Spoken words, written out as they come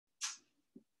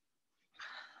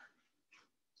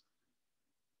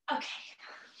Okay.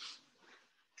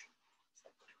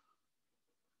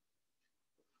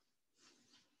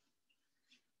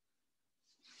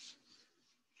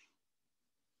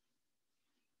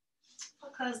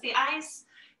 We'll close the eyes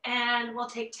and we'll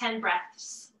take 10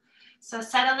 breaths. So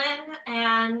settle in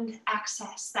and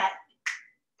access that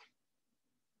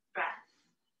breath.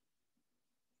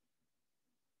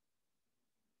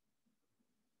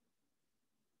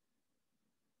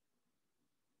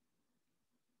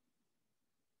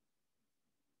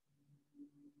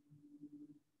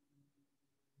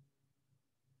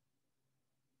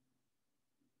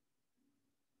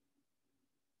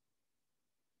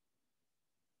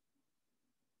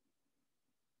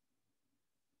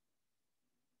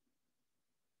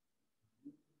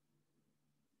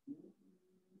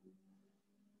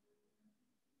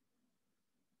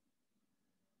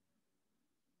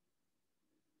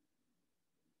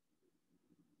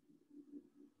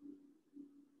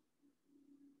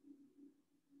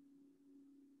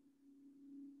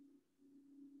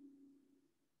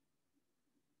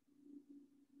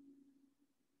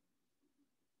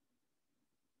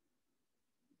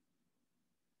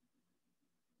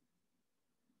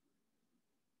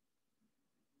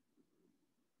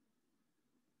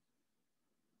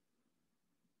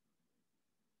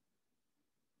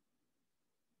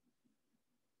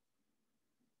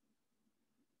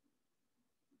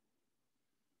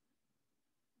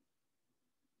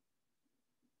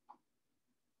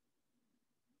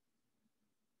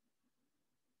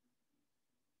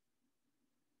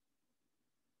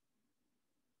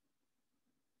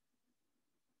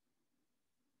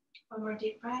 One more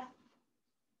deep breath.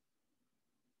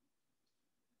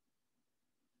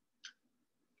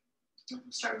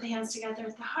 Start with the hands together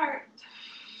at the heart.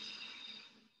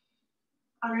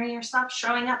 Honor yourself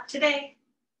showing up today.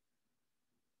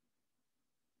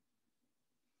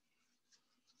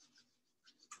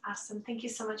 Awesome. Thank you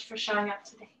so much for showing up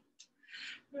today.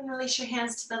 And release your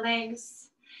hands to the legs,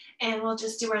 and we'll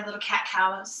just do our little cat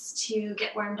cows to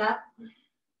get warmed up.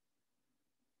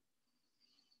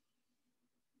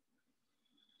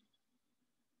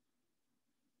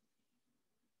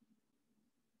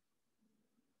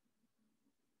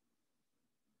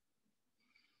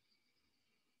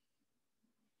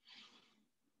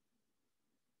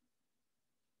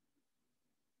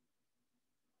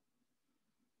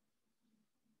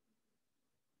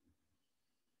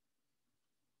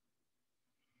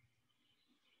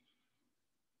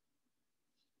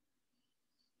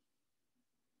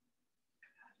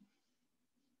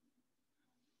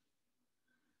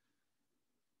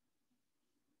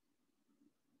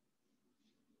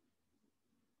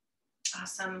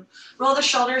 Awesome. Roll the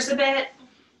shoulders a bit.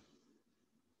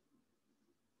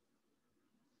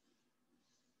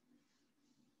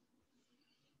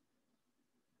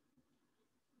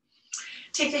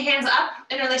 Take the hands up,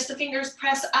 interlace the fingers,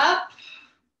 press up.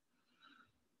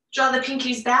 Draw the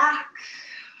pinkies back.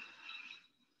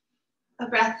 A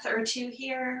breath or two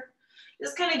here.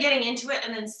 Just kind of getting into it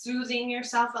and then soothing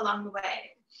yourself along the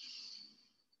way.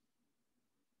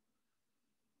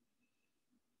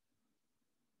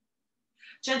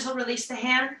 Gentle release the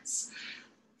hands.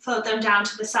 Float them down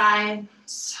to the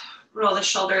sides. Roll the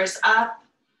shoulders up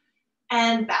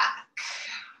and back.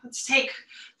 Let's take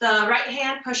the right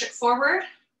hand, push it forward.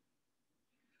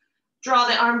 Draw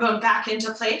the arm bone back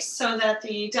into place so that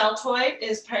the deltoid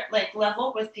is like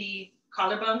level with the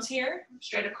collarbones here,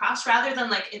 straight across, rather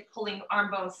than like it pulling arm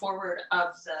bone forward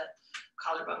of the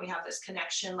collarbone. We have this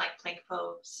connection like plank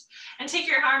pose. And take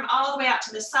your arm all the way out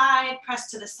to the side,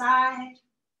 press to the side.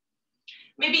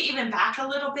 Maybe even back a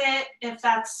little bit if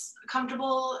that's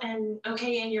comfortable and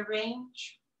okay in your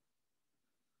range.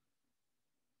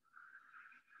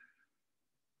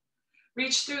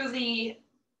 Reach through the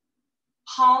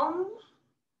palm,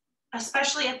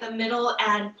 especially at the middle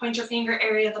and point your finger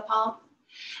area of the palm,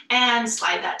 and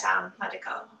slide that down, let it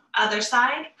go. Other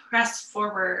side, press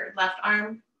forward, left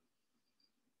arm.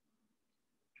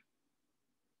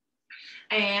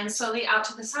 And slowly out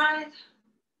to the side.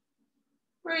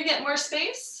 We're gonna get more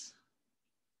space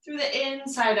through the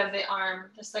inside of the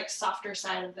arm, this like softer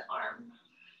side of the arm.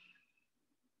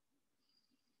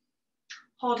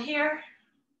 Hold here,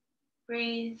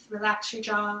 breathe, relax your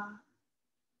jaw.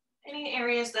 Any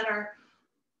areas that are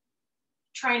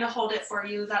trying to hold it for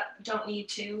you that don't need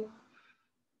to.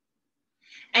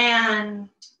 And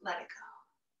let it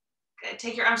go. Good,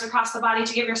 take your arms across the body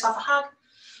to give yourself a hug.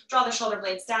 Draw the shoulder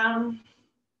blades down.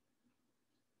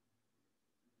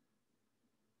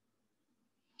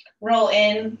 Roll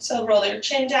in, so roll your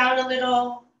chin down a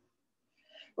little.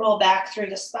 Roll back through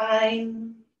the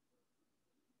spine.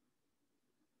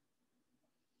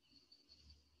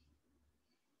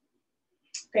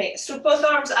 Great, swoop both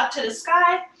arms up to the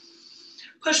sky.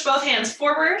 Push both hands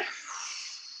forward.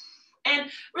 And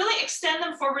really extend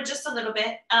them forward just a little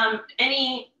bit.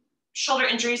 Any shoulder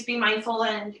injuries, be mindful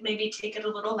and maybe take it a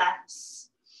little less.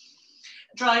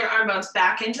 Draw your arm bones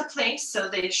back into place so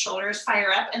the shoulders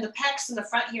fire up and the pecs in the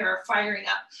front here are firing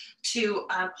up to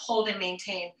hold and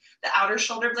maintain. The outer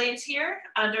shoulder blades here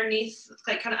underneath,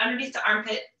 like kind of underneath the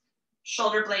armpit,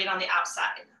 shoulder blade on the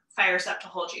outside fires up to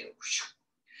hold you.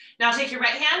 Now take your right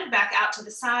hand back out to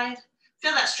the side.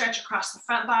 Feel that stretch across the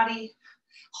front body.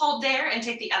 Hold there and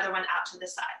take the other one out to the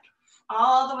side.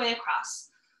 All the way across.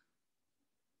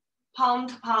 Palm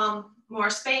to palm, more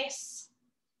space.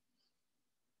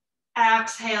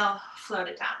 Exhale, float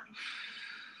it down.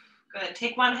 Good,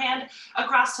 take one hand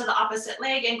across to the opposite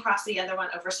leg and cross the other one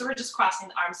over. So we're just crossing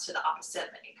the arms to the opposite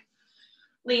leg.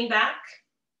 Lean back.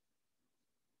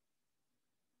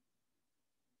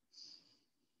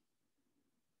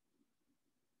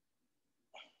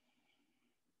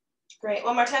 Great,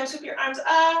 one more time, sweep your arms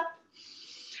up.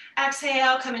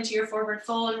 Exhale, come into your forward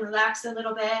fold and relax a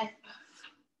little bit.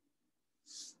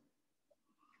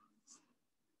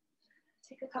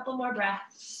 Take a couple more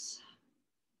breaths.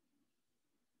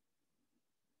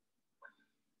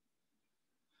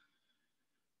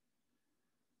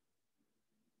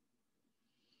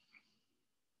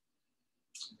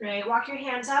 Great, walk your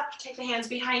hands up, take the hands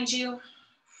behind you.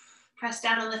 Press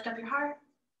down and lift up your heart.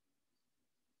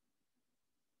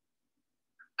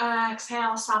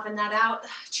 Exhale, soften that out.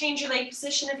 Change your leg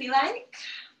position if you like.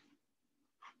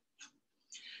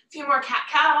 A few more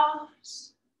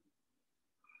cat-cows.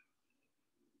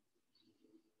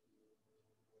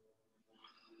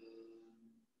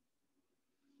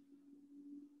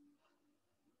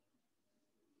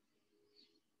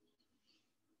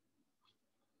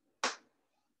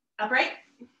 Upright.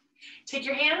 Take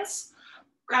your hands,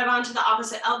 grab onto the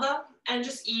opposite elbow, and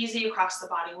just easy across the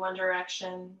body, one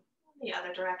direction, the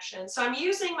other direction. So I'm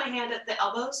using my hand at the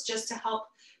elbows just to help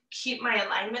keep my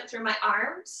alignment through my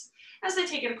arms as I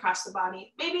take it across the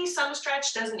body. Maybe some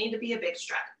stretch, doesn't need to be a big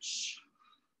stretch.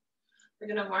 We're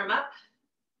gonna warm up.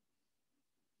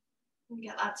 We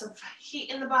get lots of heat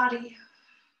in the body.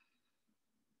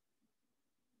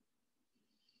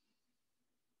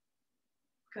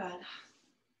 Good.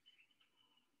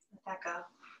 Let that go.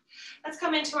 Let's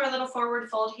come into our little forward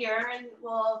fold here and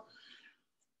we'll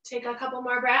take a couple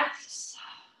more breaths.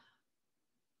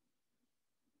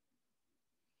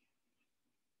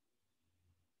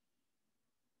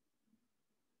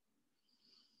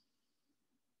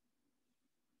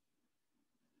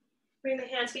 Bring the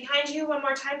hands behind you one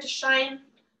more time to shine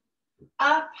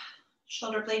up,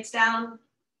 shoulder blades down,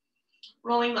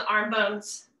 rolling the arm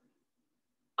bones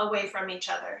away from each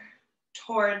other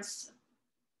towards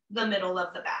the middle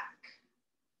of the back,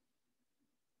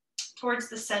 towards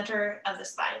the center of the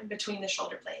spine, between the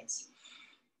shoulder blades.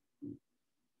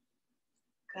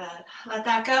 Good, let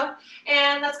that go.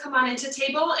 And let's come on into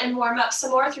table and warm up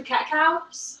some more through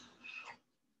cat-cows.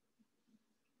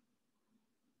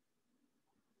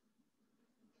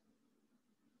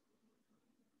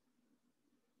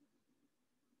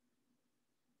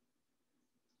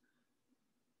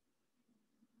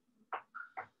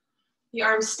 The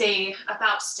arms stay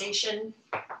about stationary.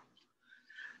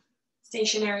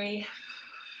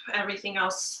 Everything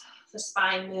else, the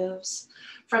spine moves.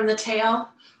 From the tail,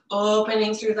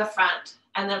 opening through the front.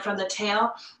 And then from the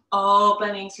tail,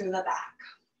 opening through the back.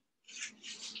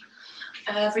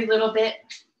 Every little bit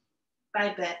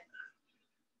by bit.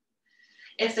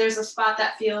 If there's a spot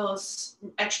that feels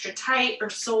extra tight or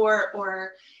sore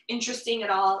or interesting at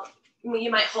all, you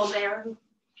might hold there and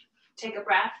take a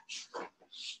breath.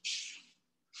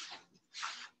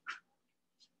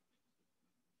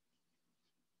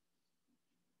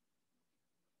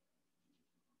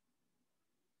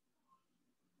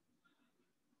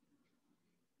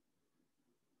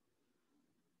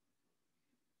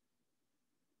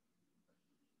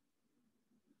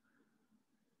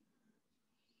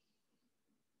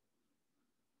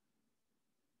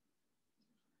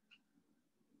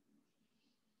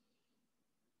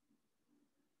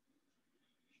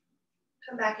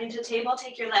 Come back into table,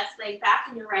 take your left leg back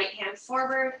and your right hand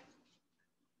forward.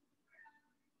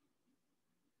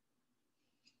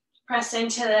 Press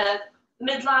into the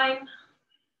midline.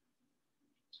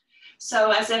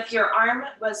 So as if your arm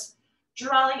was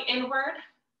drawing inward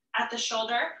at the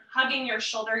shoulder, hugging your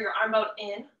shoulder, your arm bone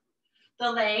in. The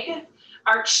leg,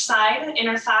 arch side,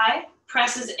 inner thigh,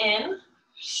 presses in,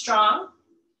 strong.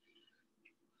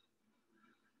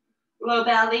 Low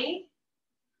belly.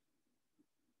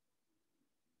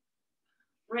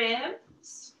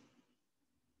 Ribs.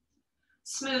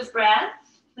 Smooth breath.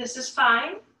 This is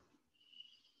fine.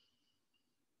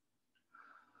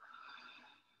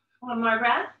 One more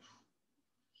breath.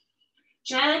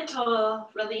 Gentle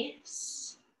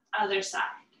release, other side.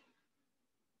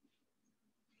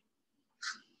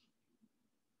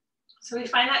 So we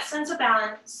find that sense of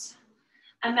balance.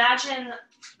 Imagine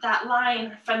that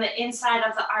line from the inside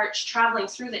of the arch traveling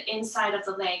through the inside of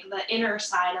the leg, the inner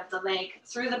side of the leg,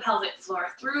 through the pelvic floor,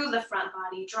 through the front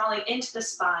body, drawing into the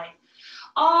spine,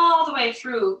 all the way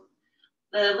through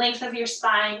the length of your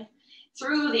spine,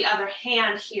 through the other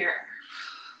hand here.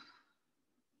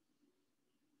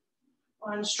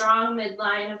 One strong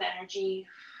midline of energy.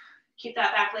 Keep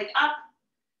that back leg up,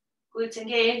 glutes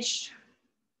engaged.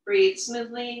 Breathe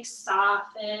smoothly,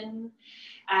 soften,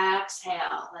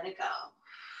 exhale, let it go.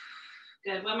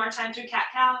 Good, one more time through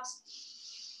cat-cows.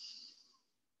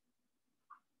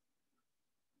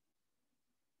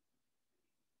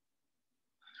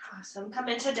 Awesome, come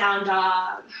into down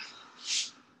dog.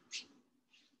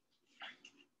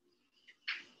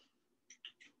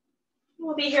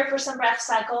 We'll be here for some breath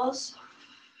cycles,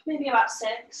 maybe about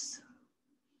 6.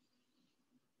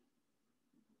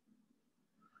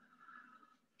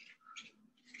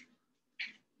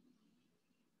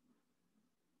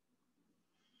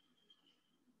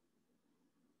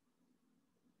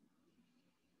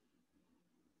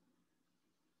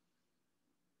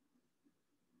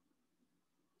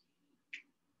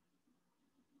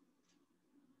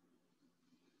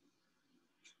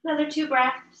 Another 2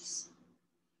 breaths.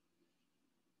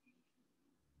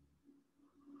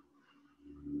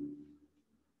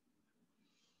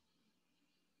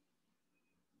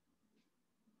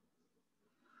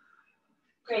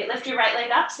 Great, lift your right leg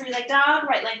up, 3-leg dog.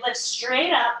 Right leg lifts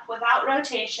straight up without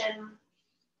rotation.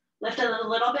 Lift it a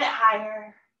little bit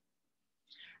higher.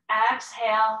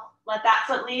 Exhale, let that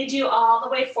foot lead you all the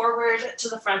way forward to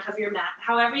the front of your mat.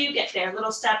 However you get there,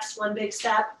 little steps, one big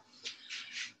step.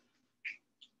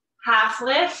 Half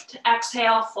lift,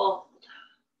 exhale, fold.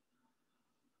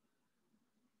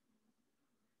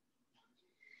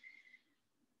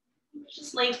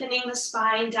 Just lengthening the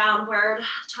spine downward,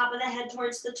 top of the head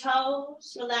towards the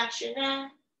toes. Relax your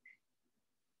neck.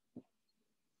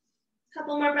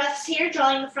 Couple more breaths here,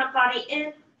 drawing the front body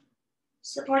in,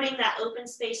 supporting that open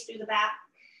space through the back.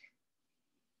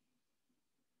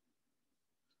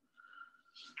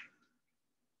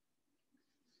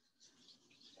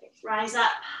 Rise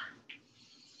up.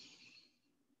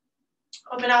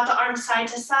 Open out the arms side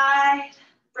to side.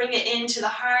 Bring it into the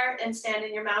heart and stand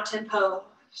in your mountain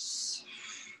pose.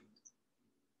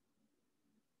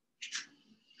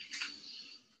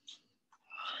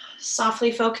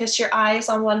 Softly focus your eyes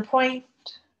on one point.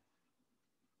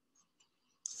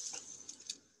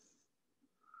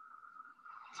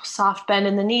 Soft bend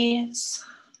in the knees.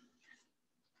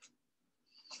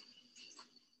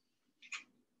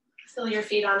 Feel your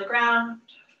feet on the ground.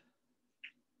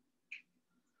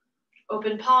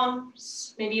 Open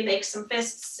palms. Maybe you make some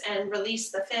fists and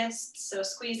release the fists. So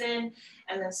squeeze in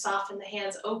and then soften the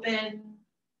hands open.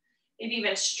 Maybe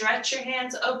even stretch your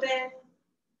hands open.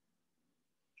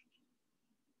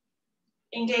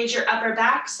 Engage your upper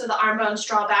back so the arm bones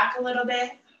draw back a little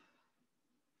bit.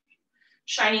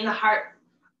 Shining the heart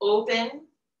open.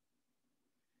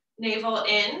 Navel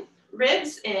in,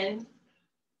 ribs in.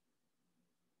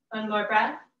 One more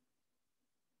breath.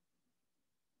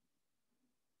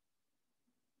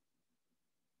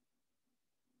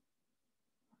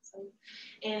 Awesome.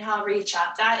 Inhale, reach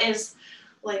up. That is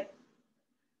like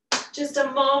just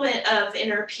a moment of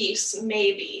inner peace,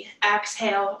 maybe.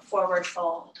 Exhale, forward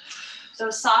fold. So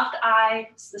soft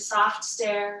eyes, the soft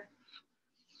stare.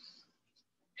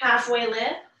 Halfway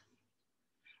lift.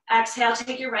 Exhale,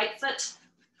 take your right foot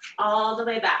all the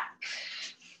way back.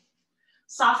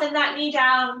 Soften that knee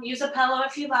down. Use a pillow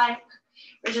if you like.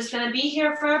 We're just going to be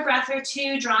here for a breath or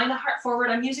 2, drawing the heart forward.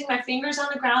 I'm using my fingers on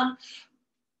the ground,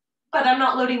 but I'm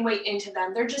not loading weight into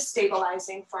them. They're just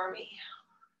stabilizing for me.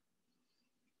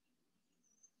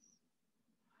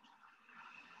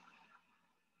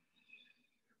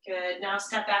 Good. Now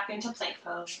step back into plank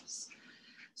pose.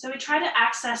 So we try to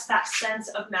access that sense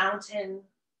of mountain.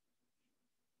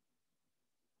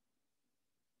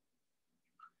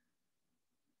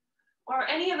 Or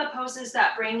any of the poses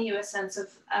that bring you a sense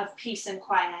of peace and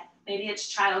quiet. Maybe it's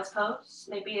child's pose,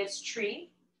 maybe it's tree,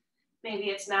 maybe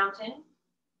it's mountain.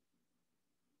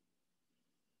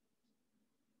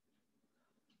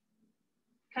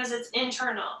 Because it's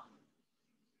internal.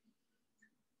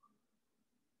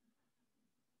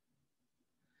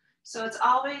 So it's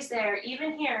always there.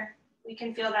 Even here, we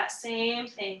can feel that same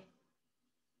thing.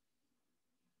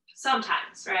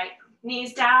 Sometimes, right?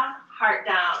 Knees down, heart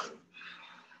down.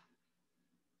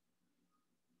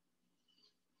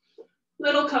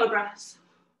 Little cobras.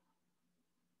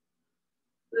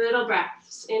 Little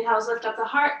breaths. Inhales, lift up the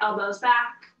heart, elbows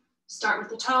back. Start with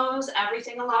the toes,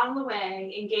 everything along the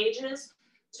way engages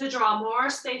to draw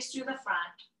more space through the front.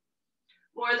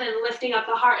 More than lifting up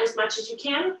the heart as much as you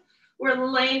can, we're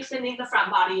lengthening the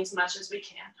front body as much as we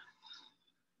can.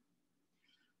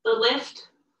 The lift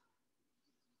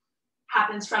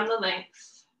happens from the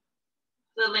length.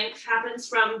 The length happens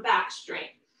from back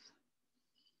strength.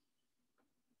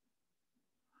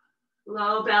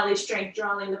 Low belly strength,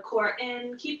 drawing the core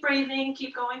in. Keep breathing,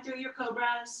 keep going through your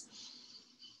cobras.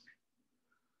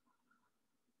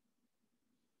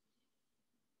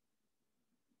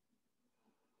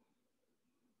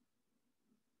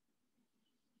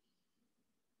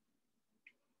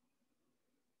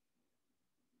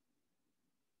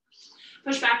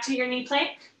 Push back to your knee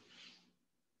plank.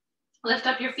 Lift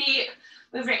up your feet,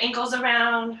 move your ankles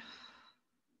around.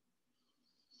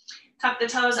 Tuck the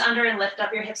toes under and lift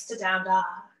up your hips to down dog.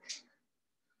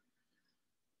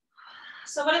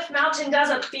 So what if mountain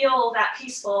doesn't feel that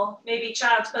peaceful? Maybe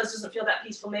child's pose doesn't feel that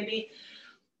peaceful. Maybe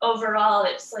overall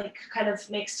it's like kind of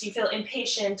makes you feel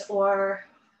impatient or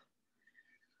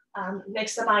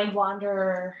makes the mind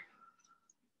wander.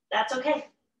 That's okay.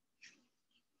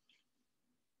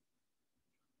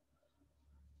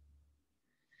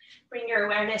 Bring your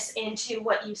awareness into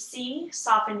what you see,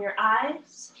 soften your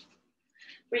eyes.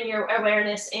 Bring your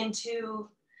awareness into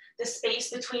the space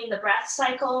between the breath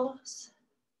cycles,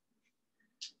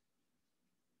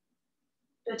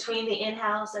 between the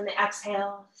inhales and the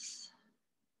exhales,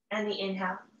 and the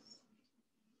inhales.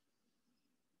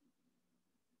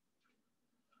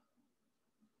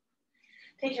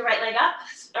 Take your right leg up,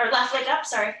 or left leg up,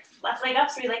 sorry. Left leg up,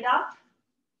 3-leg dog.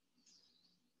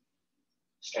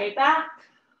 Straight back.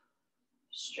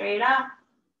 Straight up.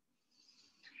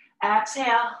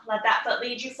 Exhale, let that foot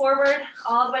lead you forward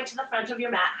all the way to the front of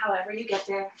your mat, however you get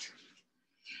there.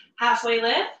 Halfway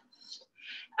lift.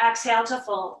 Exhale to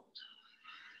fold.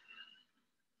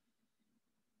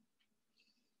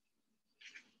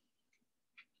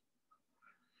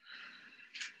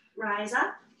 Rise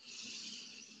up.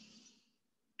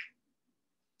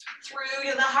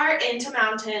 Through the heart into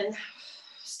mountain.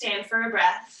 Stand for a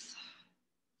breath.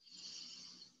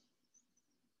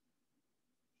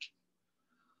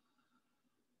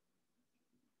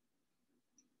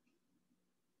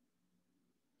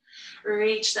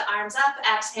 Reach the arms up,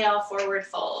 exhale, forward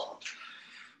fold.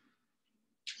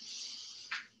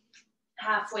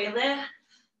 Halfway lift.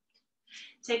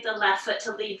 Take the left foot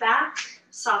to lead back,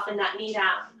 soften that knee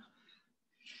down.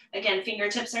 Again,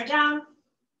 fingertips are down.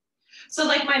 So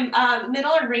like my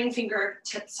middle and ring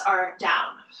fingertips are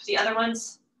down. The other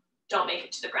ones don't make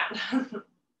it to the ground.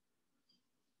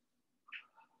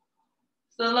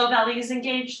 The low belly is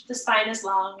engaged, the spine is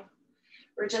long.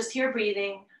 We're just here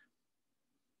breathing.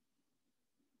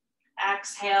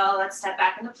 Exhale, let's step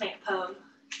back into plank pose.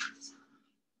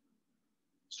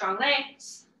 Strong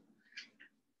legs,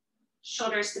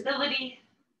 shoulder stability,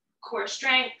 core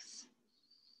strength.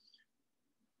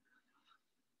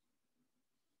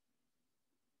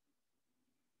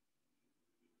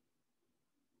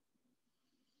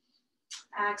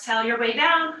 Exhale your way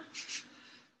down.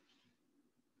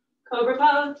 Cobra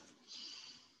pose.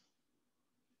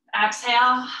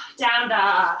 Exhale, down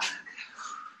dog.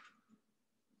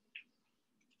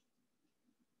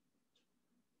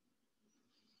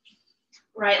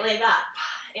 Right leg up.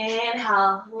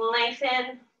 Inhale,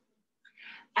 lengthen.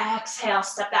 Exhale,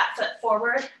 step that foot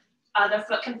forward. Other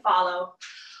foot can follow.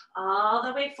 All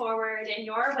the way forward in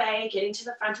your way, getting to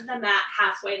the front of the mat,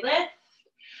 halfway lift.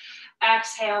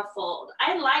 Exhale, fold.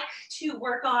 I like to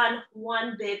work on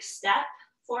one big step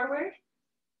forward.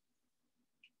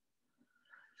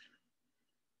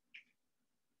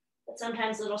 But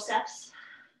sometimes little steps.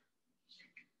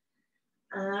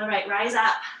 All right, rise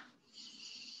up.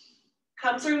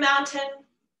 Come through mountain.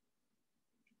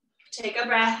 Take a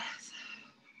breath.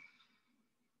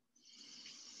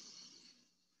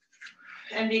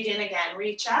 And begin again.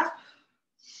 Reach up.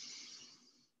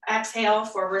 Exhale,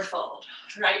 forward fold.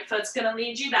 Right foot's gonna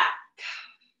lead you back.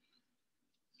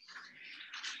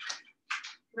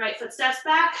 Right foot steps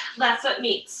back, left foot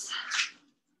meets.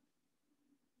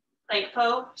 Plank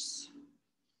pose.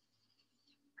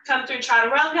 Come through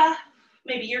chaturanga.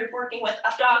 Maybe you're working with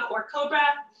up dog or cobra.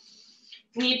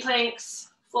 Knee planks,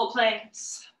 full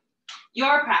planks.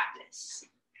 Your practice.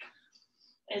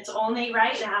 It's only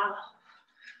right now.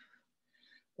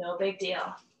 No big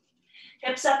deal.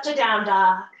 Hips up to down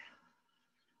dog.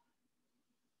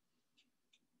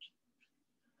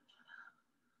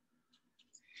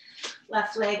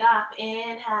 Left leg up,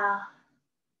 inhale.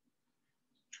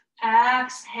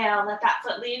 Exhale, let that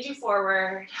foot lead you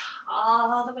forward,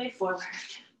 all the way forward.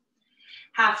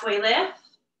 Halfway lift.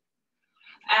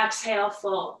 Exhale,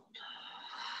 fold.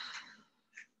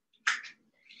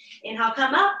 Inhale,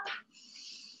 come up.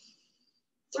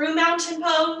 Through mountain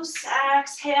pose,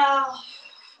 exhale,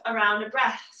 around a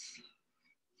breath.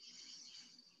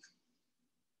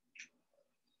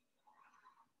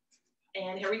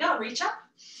 And here we go, reach up.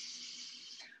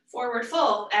 Forward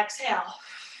fold, exhale.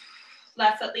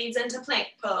 Left foot leads into plank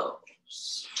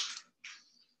pose.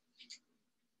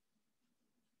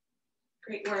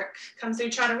 Great work. Come through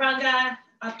chaturanga,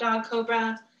 up dog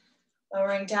cobra,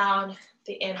 lowering down.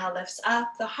 The inhale lifts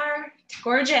up the heart.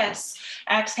 Gorgeous.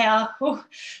 Exhale,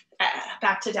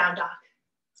 back to down dog.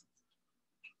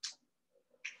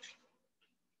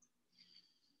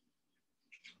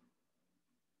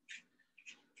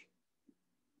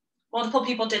 Multiple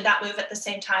people did that move at the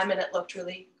same time and it looked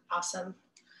really awesome.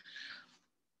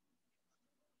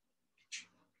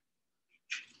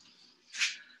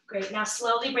 Great, now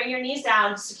slowly bring your knees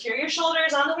down. Secure your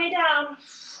shoulders on the way down.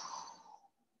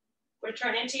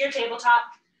 Return into your tabletop.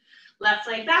 Left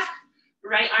leg back,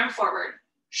 right arm forward.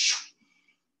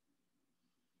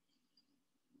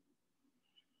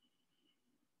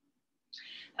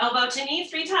 Elbow to knee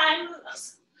 3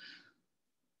 times.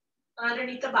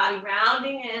 Underneath the body,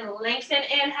 rounding in, lengthen,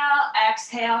 inhale,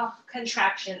 exhale,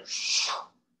 contraction.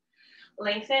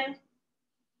 Lengthen,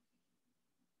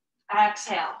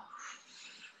 exhale.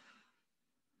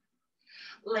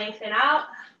 Lengthen out,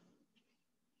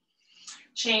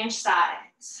 change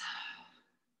sides.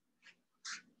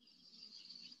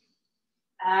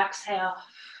 Exhale.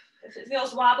 If it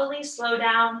feels wobbly, slow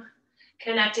down.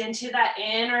 Connect into that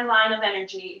inner line of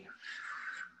energy.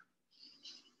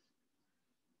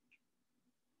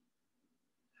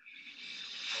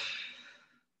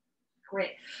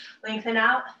 Great. Lengthen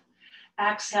out.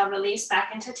 Exhale, release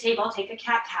back into table. Take a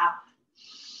cat-cow.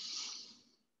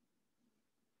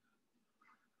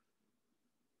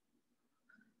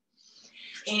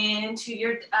 Into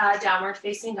your downward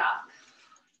facing dog.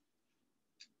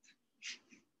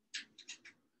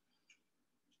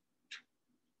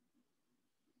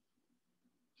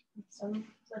 So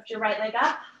lift your right leg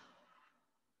up.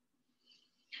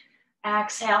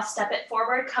 Exhale, step it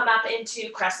forward. Come up into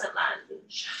crescent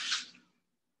lunge.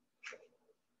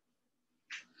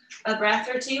 A breath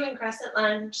or two in crescent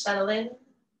lunge. Settle in.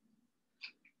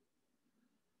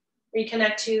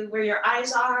 Reconnect to where your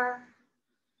eyes are.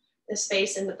 The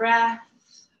space in the breath.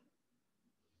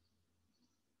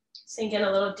 Sink in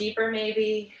a little deeper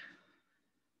maybe.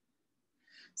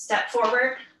 Step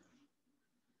forward.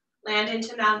 Land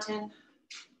into mountain.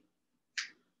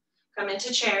 Come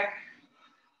into chair.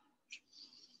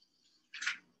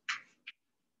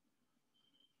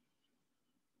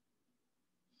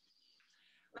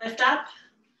 Lift up,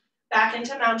 back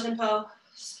into mountain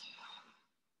pose.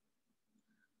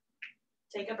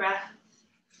 Take a breath.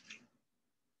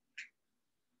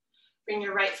 Bring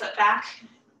your right foot back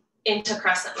into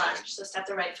crescent lunge. So step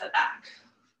the right foot back.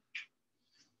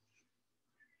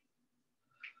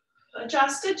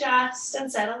 Adjust, adjust,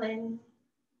 and settle in.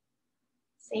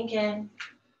 Sink in.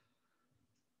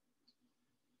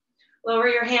 Lower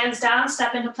your hands down,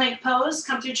 step into plank pose,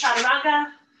 come through chaturanga.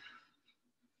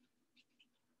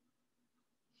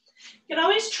 You can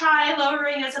always try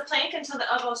lowering as a plank until the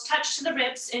elbows touch to the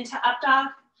ribs into up dog.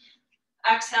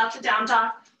 Exhale to down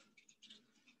dog.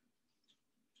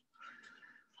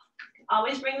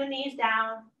 Always bring the knees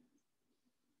down.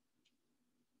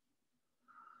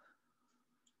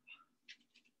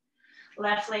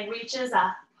 Left leg reaches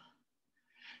up.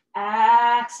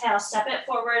 Exhale, step it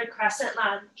forward, crescent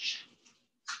lunge.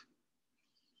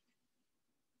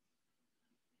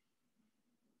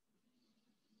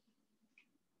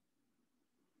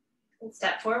 And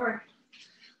step forward.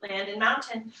 Land in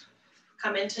mountain.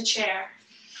 Come into chair.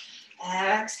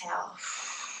 Exhale.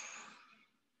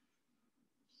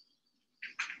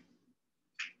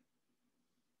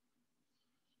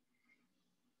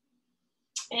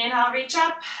 Inhale, reach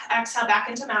up. Exhale, back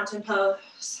into mountain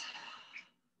pose.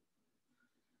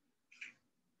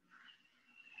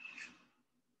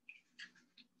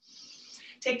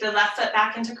 Take the left foot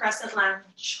back into crescent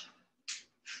lunge.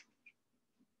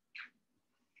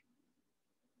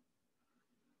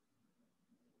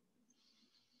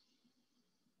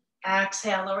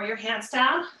 Exhale, lower your hands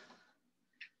down.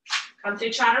 Come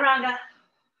through chaturanga.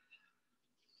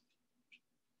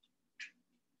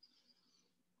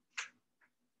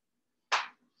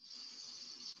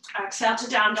 Exhale to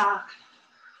down dog.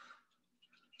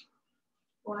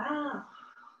 Wow.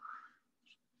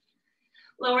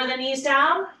 Lower the knees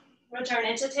down, return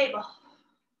into table.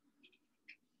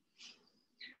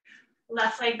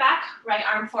 Left leg back, right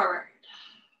arm forward.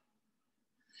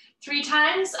 3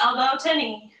 times, elbow to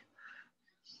knee.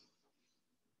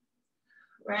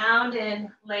 Round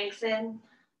in, lengthen.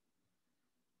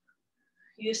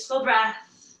 Useful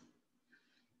breath.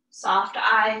 Soft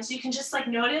eyes. You can just like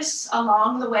notice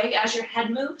along the way as your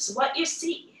head moves what you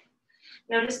see.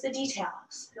 Notice the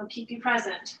details. It'll keep you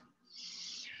present.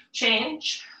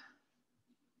 Change.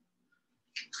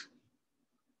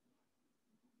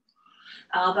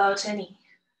 Elbow to knee.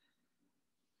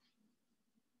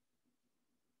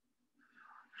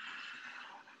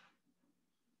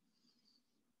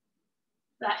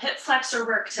 That hip flexor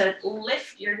work to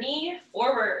lift your knee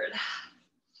forward.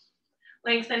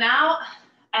 Lengthen out,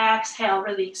 exhale,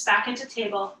 release, back into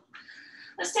table.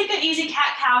 Let's take an easy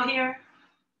cat-cow here.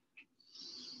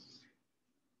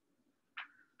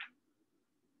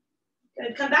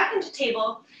 Good, come back into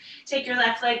table. Take your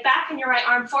left leg back and your right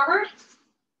arm forward.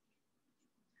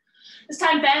 This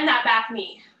time, bend that back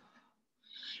knee.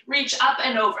 Reach up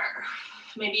and over.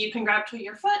 Maybe you can grab to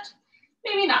your foot,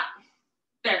 maybe not.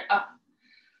 There, up.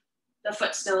 The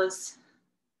foot still is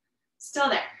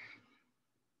there.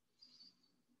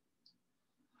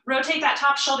 Rotate that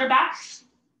top shoulder back.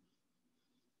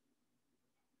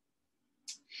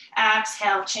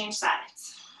 Exhale, change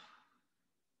sides.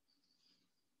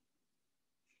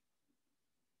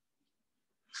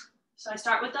 So I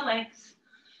start with the length,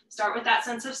 start with that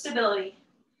sense of stability.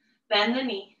 Bend the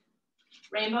knee,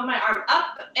 rainbow my arm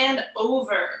up and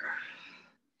over.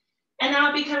 And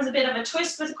now it becomes a bit of a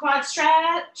twist with a quad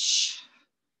stretch.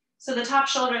 So the top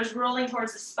shoulder is rolling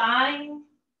towards the spine.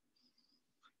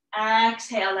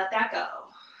 Exhale, let that go.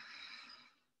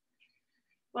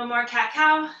 One more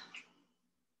cat-cow.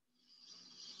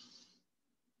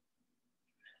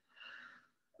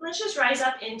 Let's just rise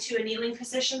up into a kneeling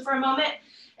position for a moment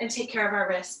and take care of our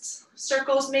wrists.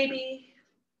 Circles maybe.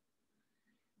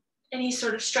 Any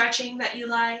sort of stretching that you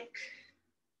like.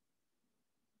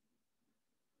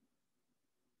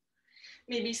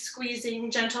 Maybe squeezing,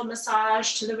 gentle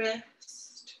massage to the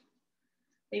wrist.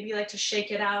 Maybe you like to shake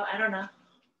it out, I don't know.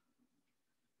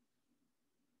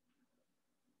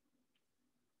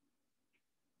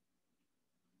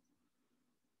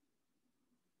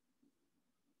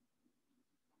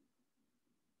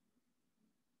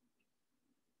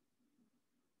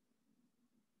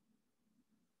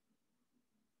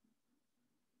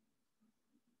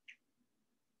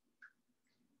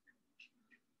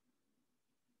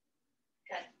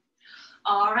 Good.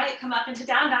 All right, come up into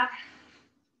down dog.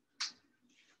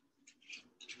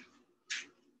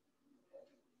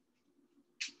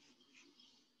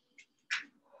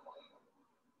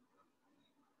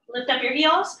 Lift up your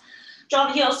heels, draw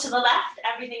the heels to the left,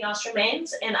 everything else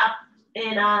remains, and up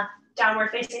in a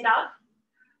downward facing dog.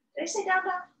 Did I say down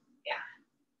dog? Yeah.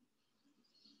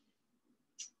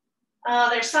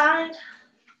 Other side,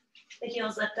 the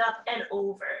heels lift up and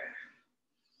over.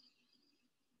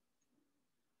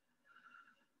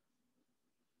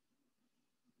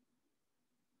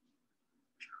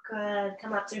 Good,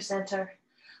 come up through center.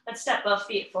 Let's step both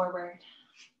feet forward.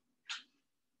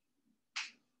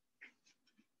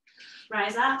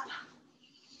 Rise up.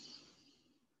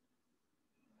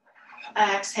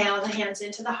 Exhale the hands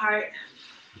into the heart.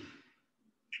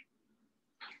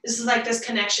 This is like this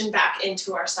connection back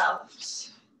into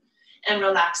ourselves. And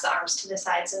relax the arms to the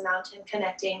sides of the mountain,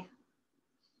 connecting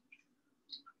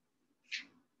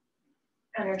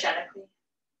energetically.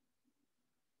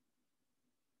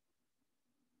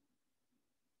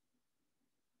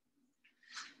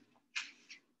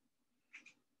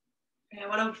 Okay, I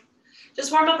want to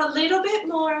just warm up a little bit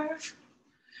more.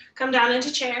 Come down into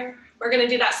chair. We're going to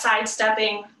do that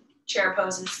side-stepping chair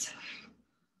poses.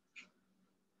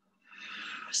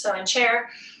 So in chair,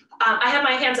 I have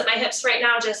my hands at my hips right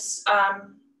now just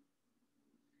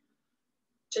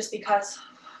because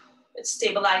it's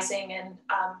stabilizing and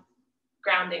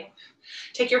grounding.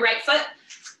 Take your right foot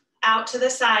out to the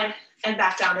side and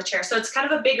back down to chair. So it's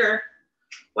kind of a bigger,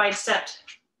 wide-stepped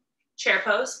chair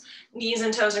pose. Knees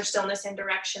and toes are still in the same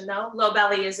direction though. Low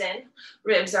belly is in,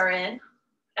 ribs are in,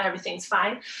 everything's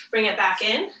fine. Bring it back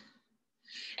in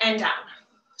and down.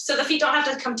 So the feet don't have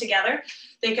to come together.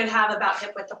 They could have about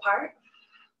hip width apart.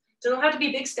 They don't have to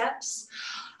be big steps.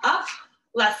 Up,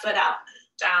 left foot out,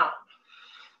 down.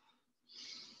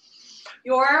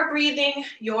 Your breathing,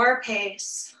 your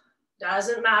pace.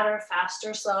 Doesn't matter, fast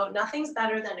or slow. Nothing's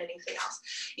better than anything else.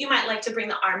 You might like to bring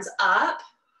the arms up.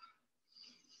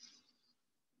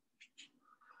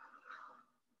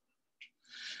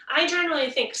 I generally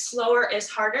think slower is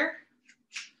harder.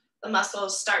 The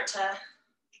muscles start to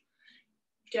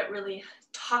get really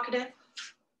talkative.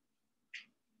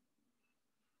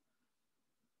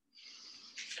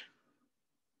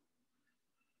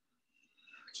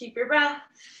 Keep your breath.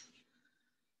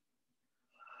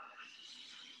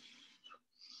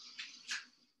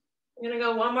 I'm gonna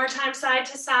go one more time side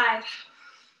to side.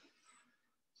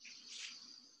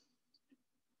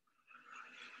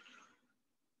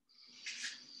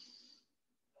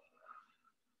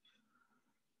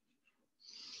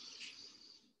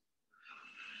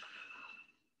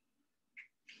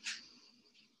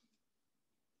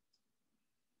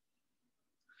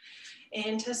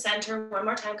 Into center, one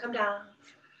more time, come down.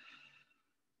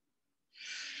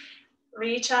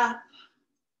 Reach up.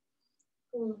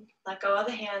 Let go of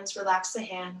the hands, relax the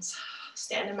hands.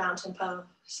 Stand in mountain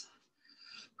pose.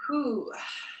 Whew.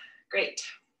 Great.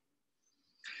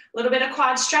 A little bit of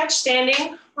quad stretch,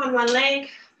 standing on one leg.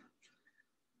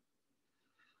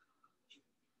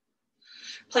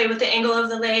 Play with the angle of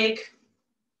the leg.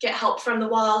 Get help from the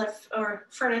wall or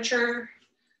furniture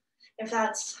if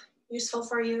that's useful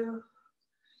for you.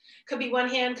 Could be one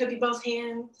hand, could be both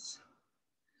hands.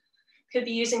 Could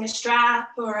be using a strap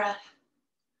or a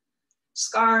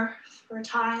scarf or a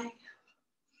tie. I'm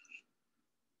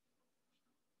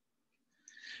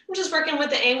just working with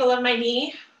the angle of my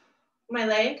knee, my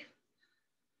leg.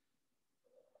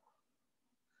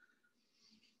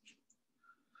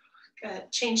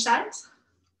 Good, change sides.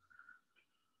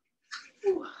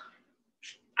 Ooh.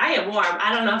 I am warm,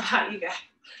 I don't know about you guys.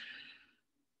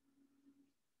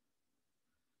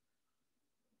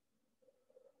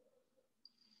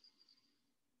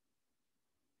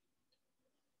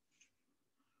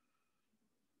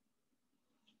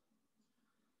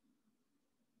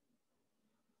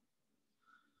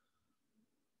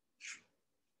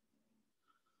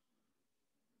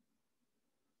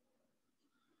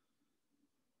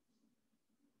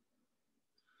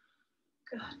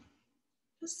 Good.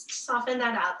 Just soften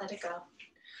that out, let it go.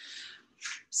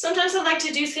 Sometimes I like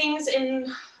to do things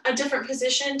in a different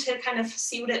position to kind of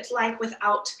see what it's like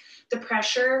without the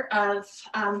pressure of,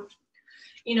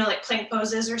 you know, like plank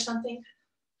poses or something.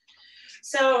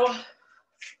 So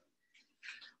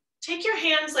take your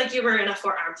hands like you were in a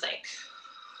forearm plank.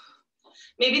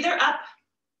 Maybe they're up,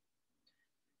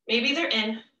 maybe they're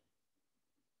in.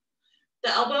 The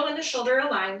elbow and the shoulder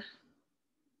align.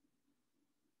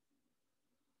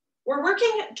 We're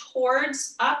working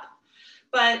towards up,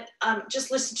 but just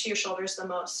listen to your shoulders the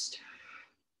most.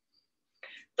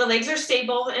 The legs are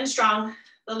stable and strong.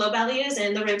 The low belly is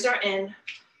in, the ribs are in.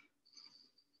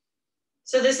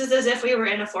 So this is as if we were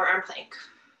in a forearm plank.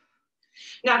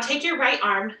 Now take your right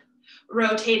arm,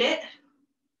 rotate it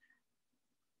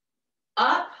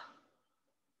up.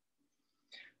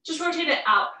 Just rotate it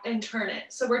out and turn it.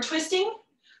 So we're twisting,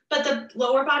 but the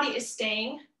lower body is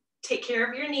staying. Take care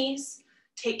of your knees,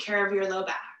 take care of your low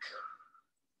back.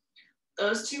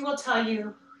 Those two will tell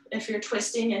you if you're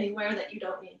twisting anywhere that you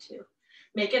don't need to.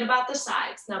 Make it about the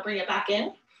sides. Now bring it back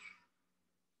in.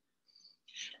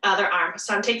 Other arm.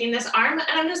 So I'm taking this arm and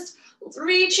I'm just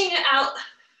reaching it out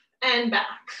and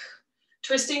back.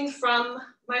 Twisting from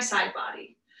my side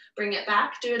body. Bring it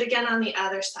back. Do it again on the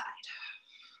other side.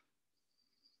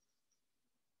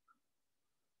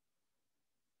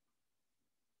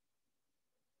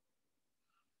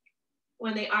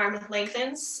 When the arm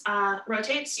lengthens,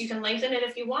 rotates, you can lengthen it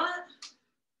if you want.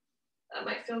 That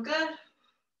might feel good.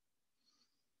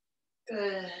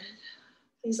 Good.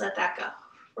 Please let that go.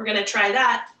 We're gonna try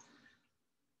that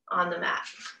on the mat.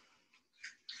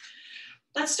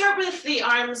 Let's start with the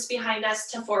arms behind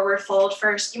us to forward fold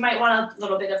first. You might want a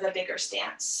little bit of a bigger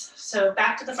stance. So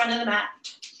back to the front of the mat,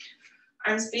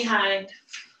 arms behind,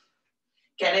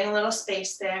 getting a little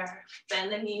space there.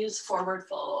 Bend the knees, forward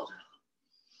fold.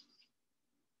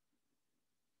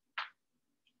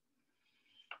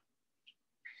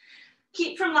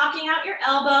 Keep from locking out your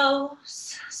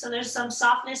elbows. So there's some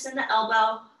softness in the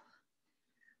elbow.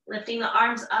 Lifting the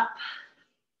arms up.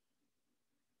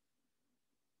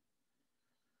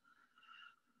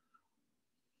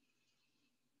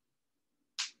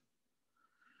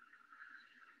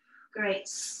 Great.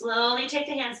 Slowly take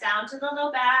the hands down to the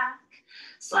low back.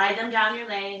 Slide them down your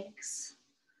legs.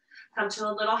 Come to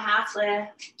a little half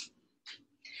lift.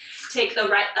 Take the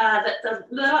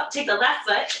take the left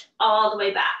foot all the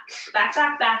way back. Back,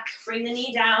 back, back. Bring the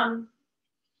knee down.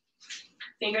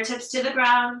 Fingertips to the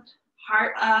ground.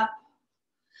 Heart up.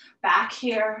 Back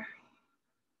here.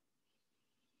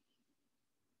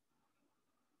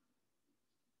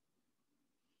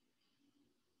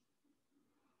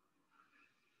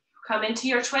 Come into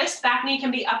your twist. Back knee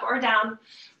can be up or down.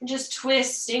 And just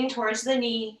twisting towards the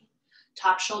knee.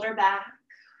 Top shoulder back.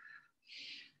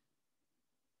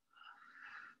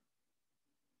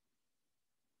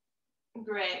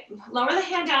 Great. Lower the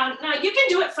hand down. Now you can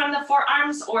do it from the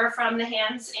forearms or from the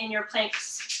hands in your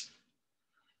planks.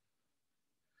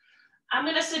 I'm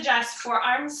going to suggest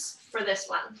forearms for this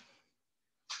one.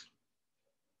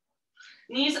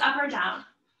 Knees up or down.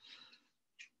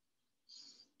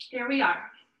 Here we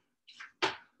are.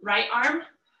 Right arm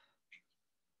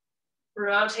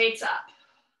rotates up.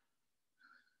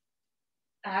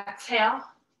 Exhale,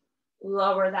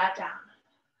 lower that down.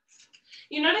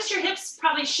 You notice your hips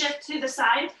probably shift to the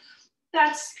side.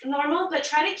 That's normal, but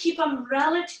try to keep them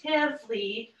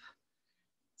relatively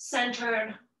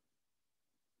centered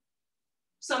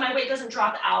so my weight doesn't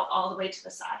drop out all the way to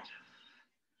the side.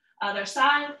 Other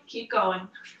side, keep going.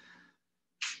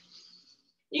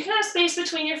 You can have space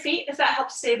between your feet if that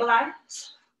helps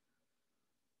stabilize.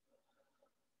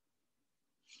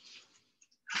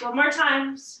 Couple more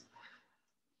times.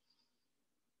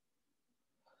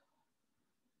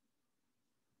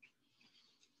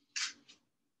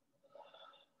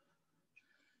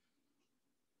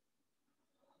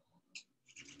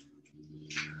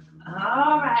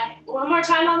 All right, one more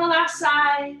time on the left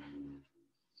side.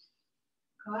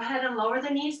 Go ahead and lower the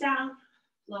knees down.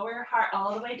 Lower your heart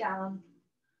all the way down.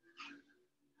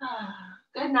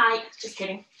 Good night, just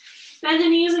kidding. Bend the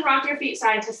knees and rock your feet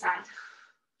side to side.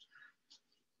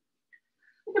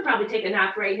 You could probably take a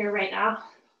nap right here, right now.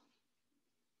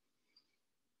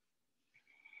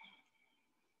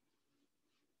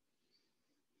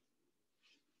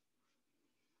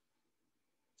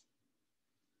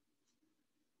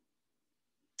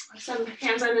 Some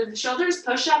hands under the shoulders,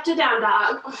 push up to down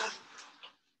dog.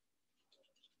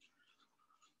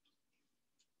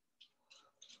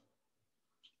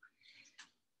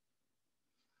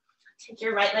 Take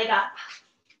your right leg up.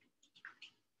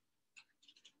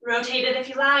 Rotate it if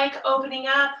you like, opening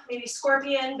up, maybe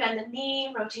scorpion, bend the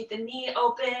knee, rotate the knee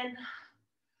open.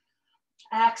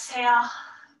 Exhale,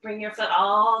 bring your foot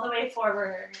all the way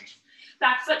forward.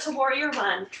 Back foot to warrior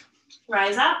one.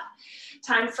 Rise up.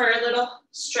 Time for a little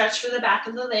stretch for the back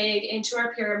of the leg into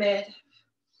our pyramid.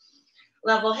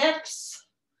 Level hips.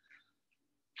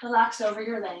 Relax over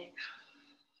your leg.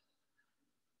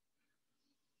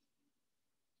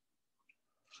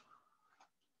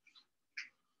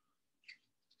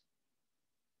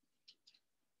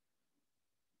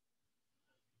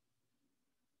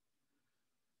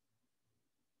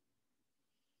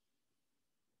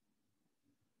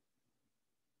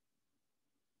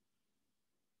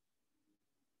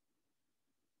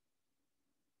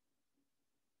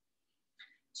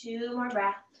 Two more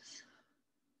breaths.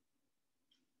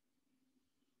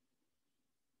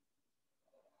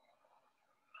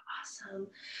 Awesome.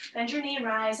 Bend your knee,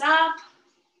 rise up.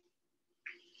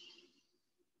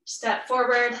 Step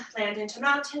forward, land into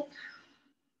mountain.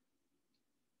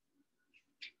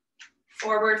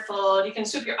 Forward fold. You can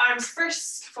swoop your arms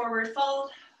first, forward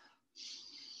fold.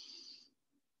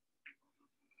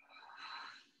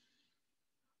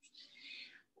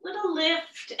 Little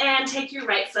lift and take your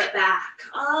right foot back,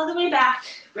 all the way back.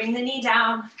 Bring the knee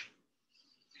down,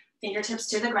 fingertips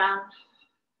to the ground.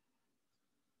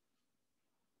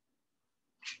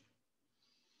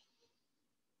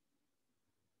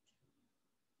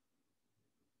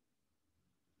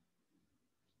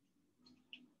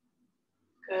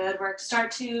 Good work.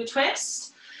 Start to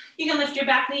twist. You can lift your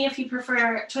back knee if you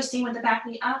prefer twisting with the back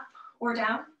knee up or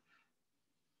down.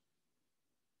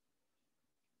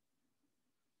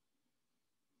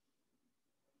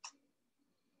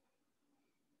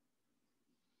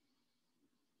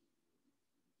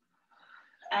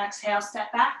 Exhale,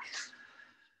 step back.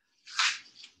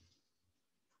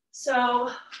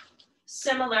 So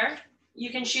similar, you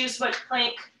can choose what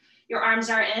plank your arms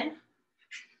are in.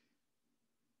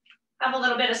 Have a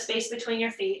little bit of space between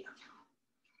your feet.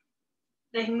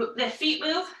 The feet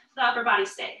move, the upper body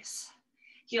stays.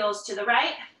 Heels to the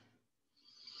right,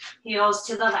 heels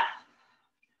to the left.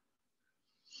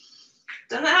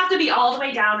 Doesn't have to be all the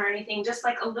way down or anything, just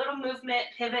like a little movement,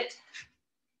 pivot,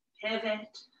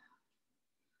 pivot.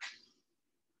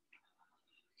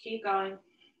 Keep going.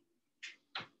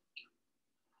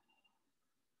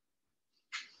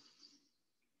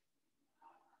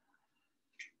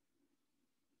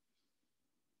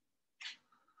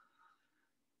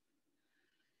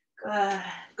 Good.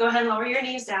 Go ahead and lower your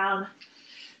knees down.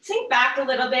 Sink back a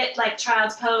little bit like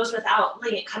child's pose without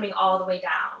it coming all the way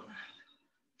down.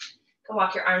 Go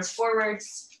walk your arms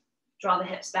forwards, draw the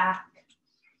hips back.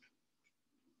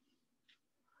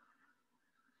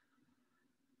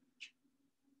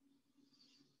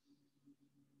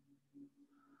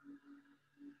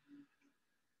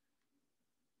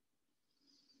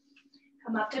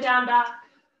 Come up to down dog.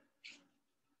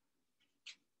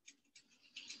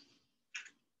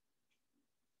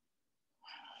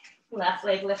 Left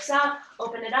leg lifts up,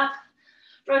 open it up.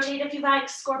 Rotate if you like,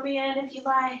 scorpion if you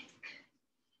like.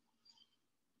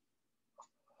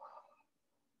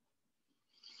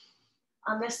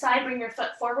 On this side, bring your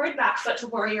foot forward, back foot to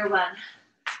warrior one.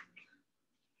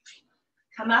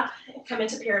 Come up and come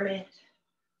into pyramid.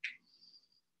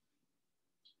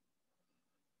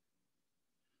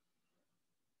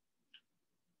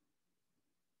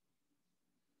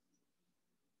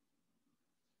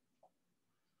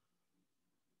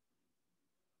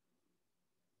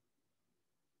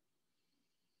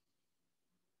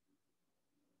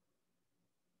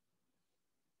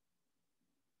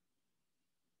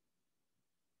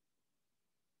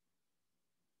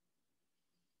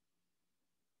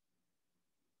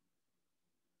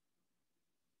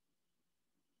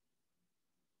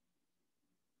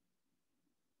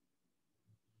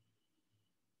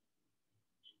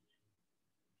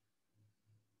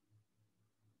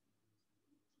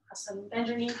 Awesome. Bend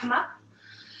your knee, come up.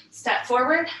 Step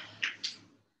forward.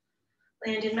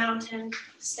 Land in mountain.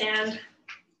 Stand.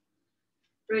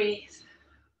 Breathe.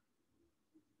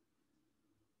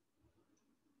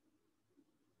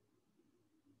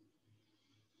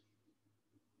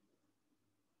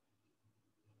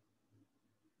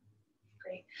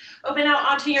 Great. Open out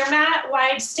onto your mat,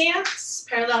 wide stance,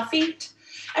 parallel feet.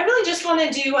 I really just want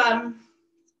to do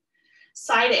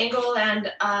side angle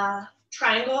and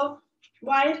triangle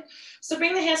wide. So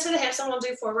bring the hands to the hips and we'll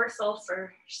do forward fold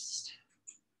first.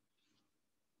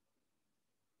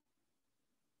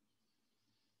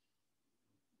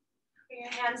 Bring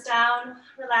your hands down,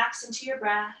 relax into your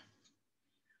breath.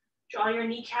 Draw your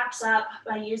kneecaps up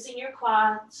by using your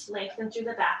quads, lengthen through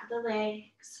the back of the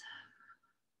legs.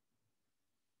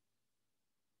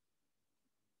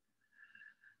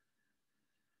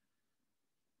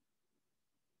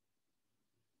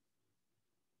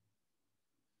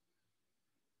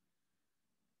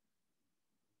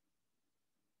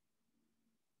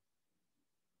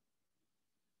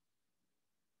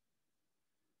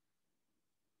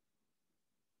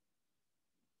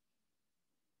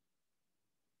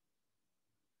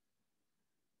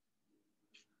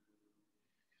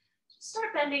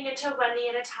 Start bending into one knee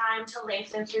at a time to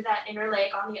lengthen through that inner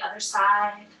leg on the other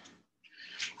side.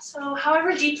 So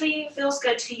however deeply it feels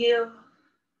good to you.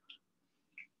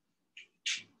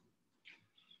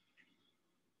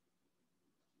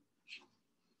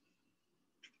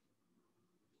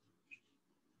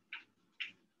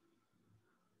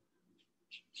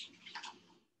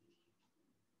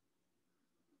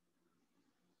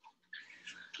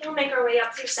 We'll make our way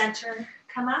up through center.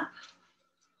 Come up.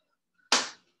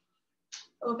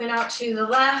 Open out to the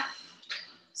left.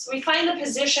 So we find the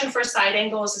position for side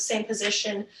angle is the same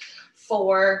position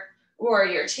for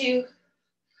warrior two.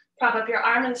 Prop up your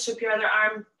arm and swoop your other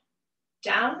arm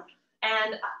down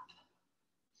and up.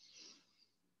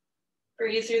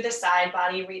 Breathe through the side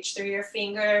body, reach through your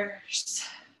fingers.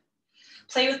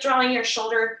 Play with drawing your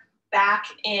shoulder back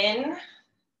in,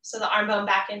 so the arm bone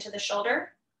back into the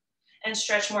shoulder, and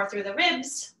stretch more through the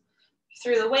ribs,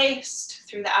 through the waist,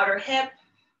 through the outer hip,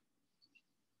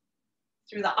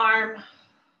 through the arm,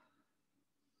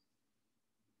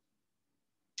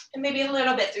 and maybe a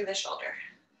little bit through the shoulder.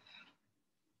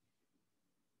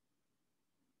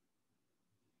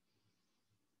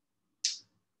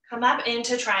 Come up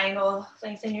into triangle,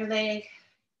 lengthen your leg.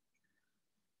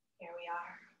 Here we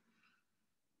are.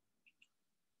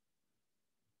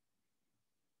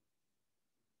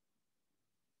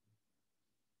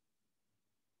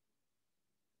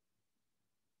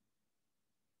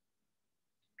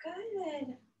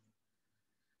 Good.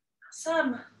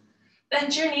 Awesome.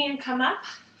 Bend your knee and come up.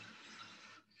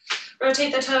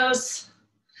 Rotate the toes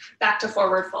back to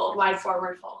forward fold, wide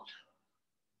forward fold.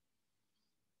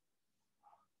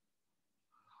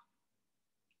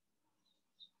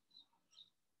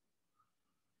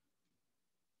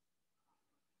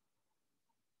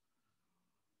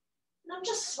 And I'm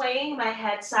just swaying my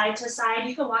head side to side.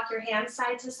 You can walk your hands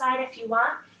side to side if you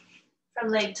want, from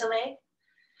leg to leg.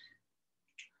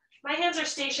 My hands are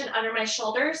stationed under my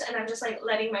shoulders and I'm just like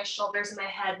letting my shoulders and my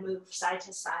head move side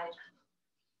to side.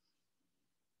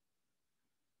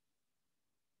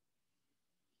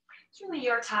 It's really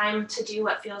your time to do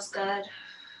what feels good.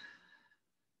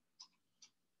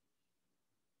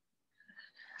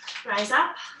 Rise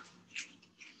up.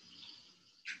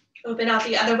 Open out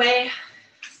the other way.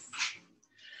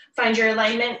 Find your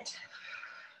alignment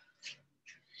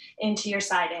into your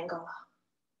side angle.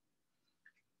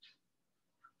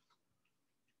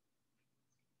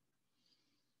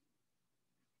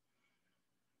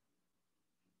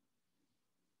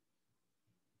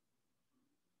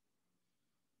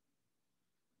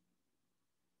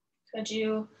 Could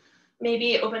you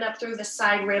Maybe open up through the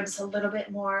side ribs a little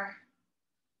bit more,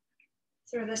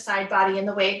 through the side body and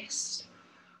the waist.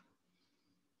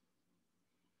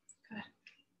 Good.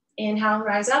 Inhale,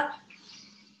 rise up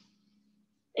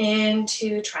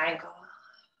into triangle.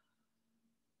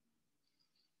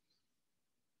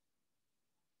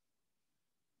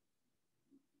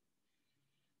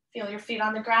 Feel your feet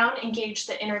on the ground, engage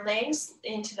the inner legs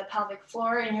into the pelvic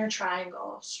floor in your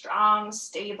triangle. Strong,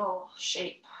 stable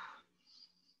shape.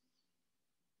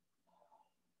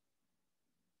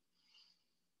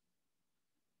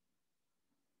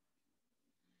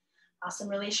 Awesome,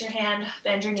 release your hand,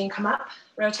 bend your knee, come up.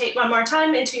 Rotate one more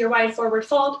time into your wide forward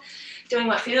fold, doing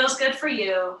what feels good for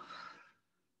you.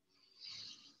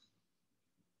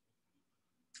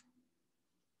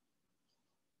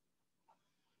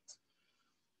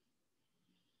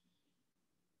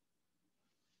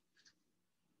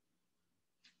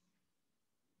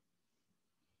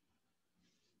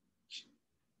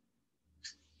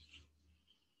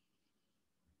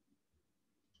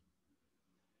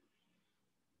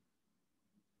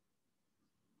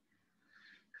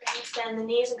 Extend the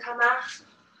knees and come up.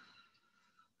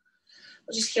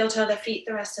 We'll just heel toe the feet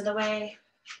the rest of the way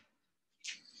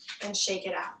and shake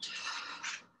it out.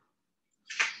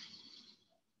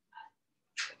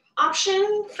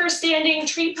 Option for standing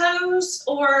tree pose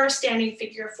or standing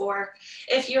figure four.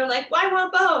 If you're like, well, I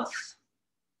want both,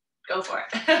 go for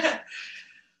it.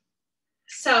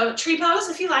 So tree pose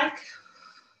if you like.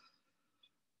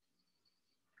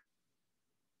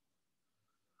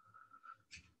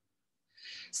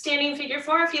 Standing figure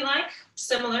four if you like,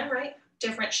 similar, right?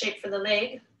 Different shape for the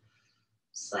leg,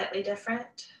 slightly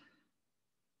different.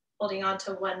 Holding on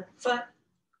to one foot,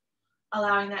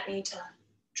 allowing that knee to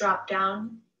drop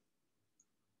down.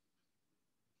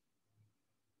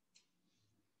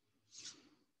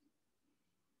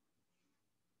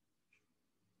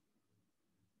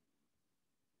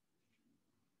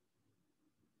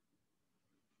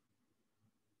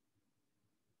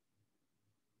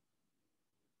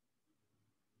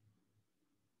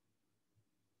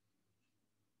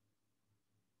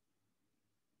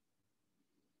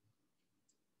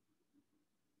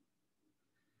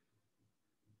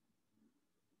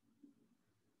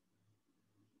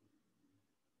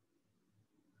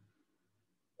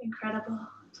 Incredible.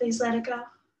 Please let it go.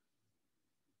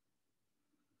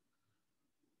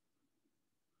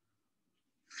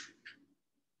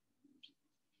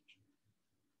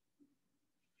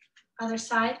 Other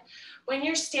side. When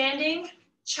you're standing,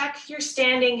 check your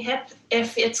standing hip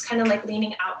if it's kind of like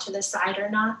leaning out to the side or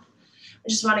not. I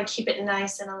just want to keep it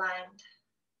nice and aligned.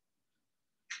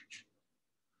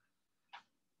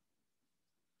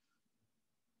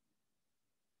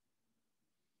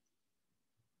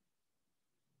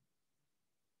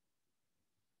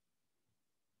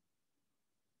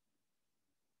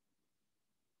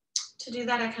 To do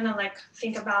that, I kind of like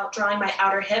think about drawing my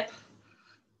outer hip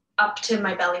up to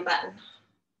my belly button.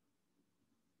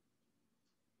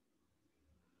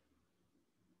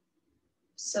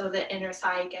 So the inner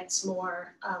thigh gets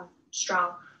more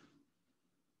strong.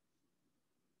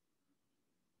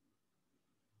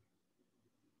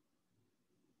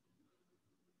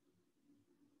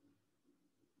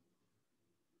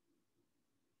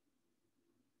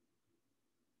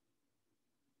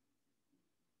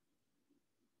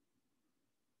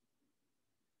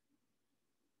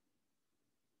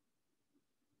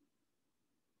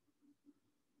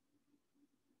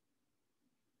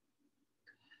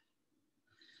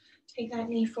 Take that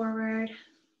knee forward.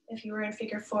 If you were in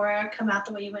figure four, come out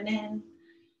the way you went in.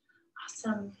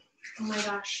 Awesome. Oh my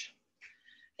gosh.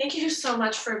 Thank you so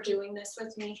much for doing this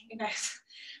with me, you guys.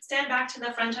 Stand back to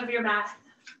the front of your mat.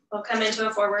 We'll come into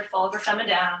a forward fold. We're coming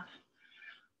down.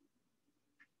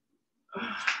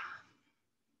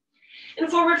 In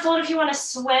forward fold, if you want to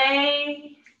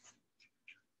sway.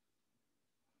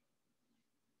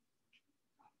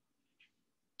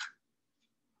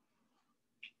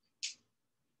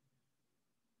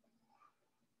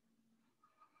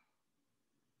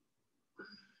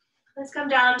 Let's come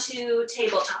down to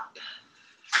tabletop.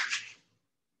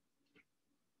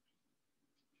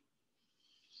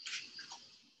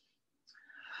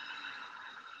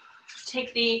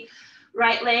 Take the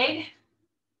right leg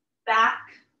back,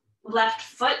 left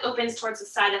foot opens towards the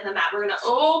side of the mat. We're gonna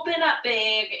open up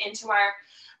big into our,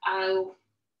 I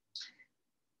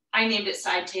named it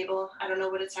side table. I don't know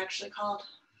what it's actually called.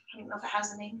 I don't know if it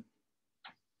has a name.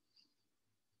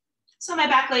 So my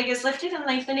back leg is lifted and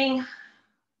lengthening.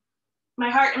 My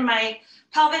heart and my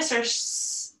pelvis are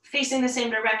facing the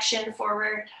same direction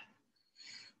forward.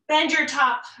 Bend your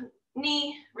top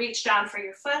knee, reach down for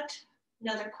your foot.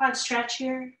 Another quad stretch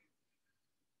here.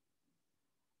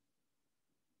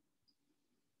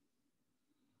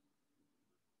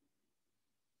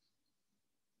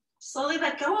 Slowly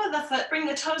let go of the foot, bring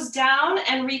the toes down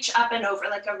and reach up and over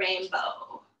like a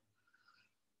rainbow.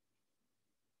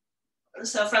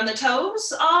 So from the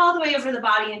toes all the way over the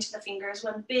body into the fingers,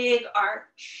 one big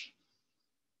arch.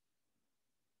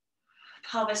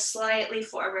 Pelvis slightly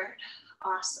forward.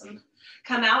 Awesome.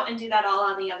 Come out and do that all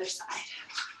on the other side.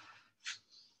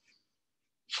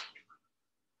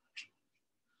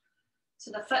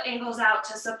 So the foot angles out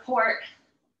to support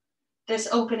this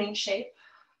opening shape.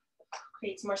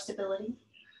 Creates more stability.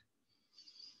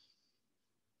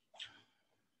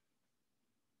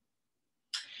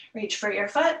 Reach for your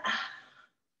foot.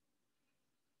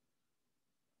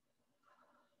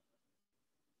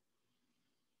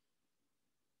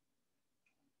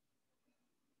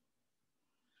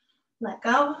 Let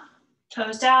go,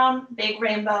 toes down, big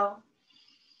rainbow.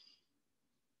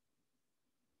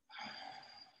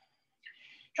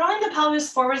 Drawing the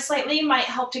pelvis forward slightly might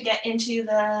help to get into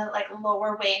the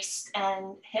lower waist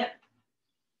and hip.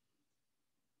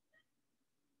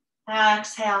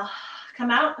 Exhale, come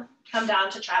out, come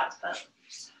down to child's pose.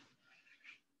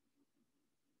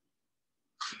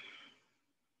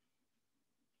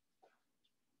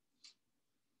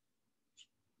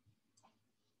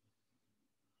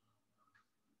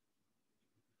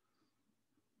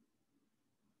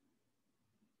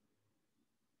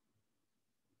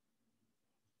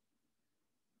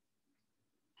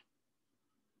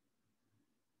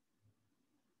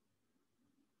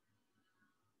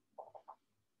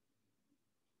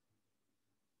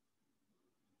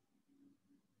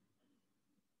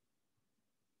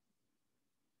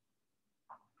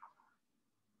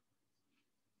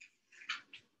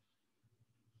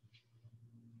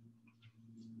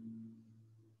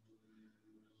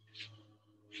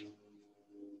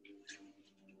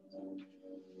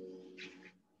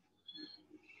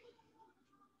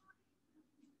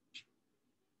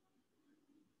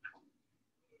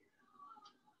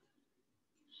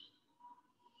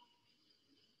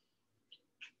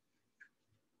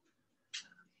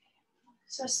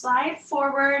 So slide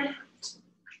forward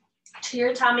to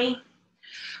your tummy.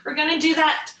 We're gonna do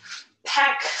that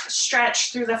pec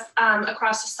stretch through the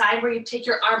across the side where you take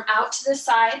your arm out to the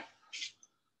side,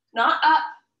 not up,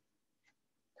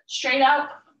 straight out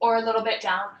or a little bit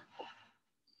down.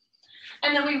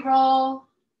 And then we roll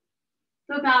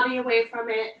the body away from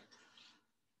it.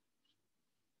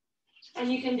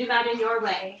 And you can do that in your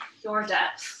way, your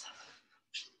depth.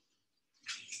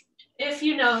 If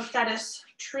you know that is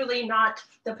truly not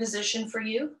the position for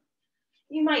you,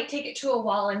 you might take it to a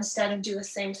wall instead and do the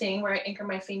same thing where I anchor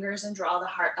my fingers and draw the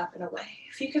heart up and away.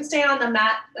 If you can stay on the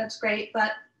mat, that's great,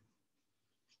 but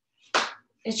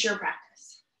it's your practice.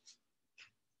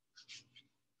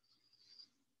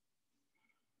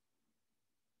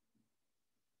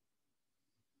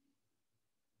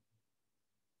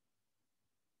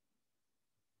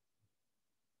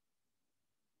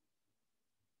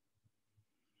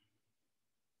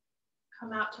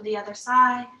 Come out to the other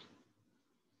side.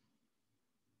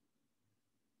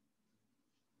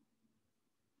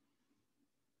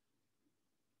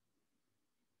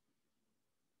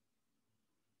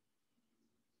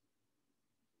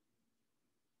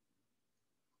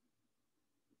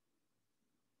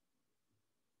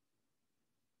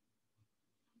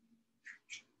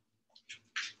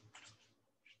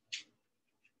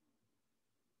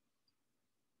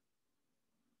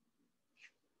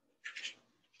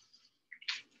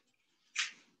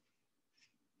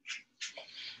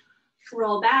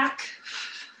 Roll back.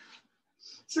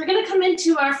 So we're gonna come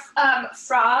into our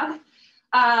frog,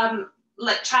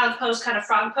 like child pose, kind of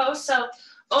frog pose. So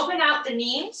open out the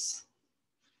knees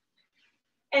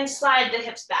and slide the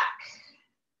hips back.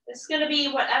 This is gonna be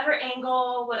whatever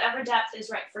angle, whatever depth is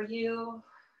right for you.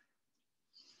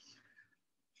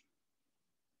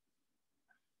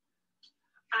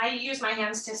 I use my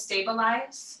hands to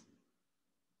stabilize.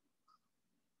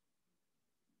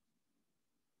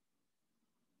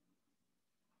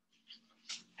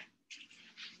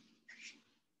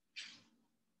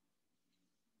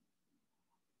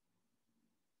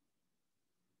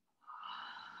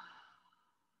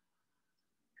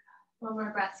 One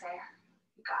more breath there.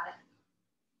 You got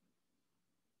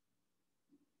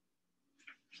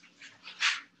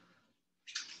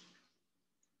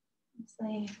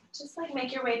it. Just like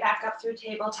make your way back up through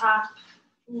tabletop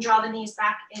and draw the knees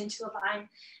back into a line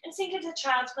and sink into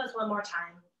child's pose one more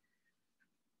time.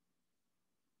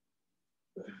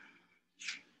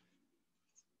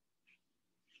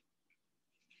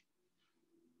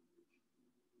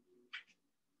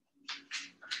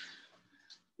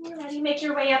 You're ready, make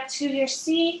your way up to your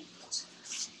seat.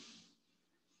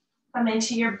 Come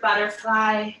into your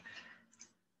butterfly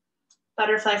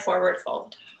forward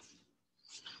fold.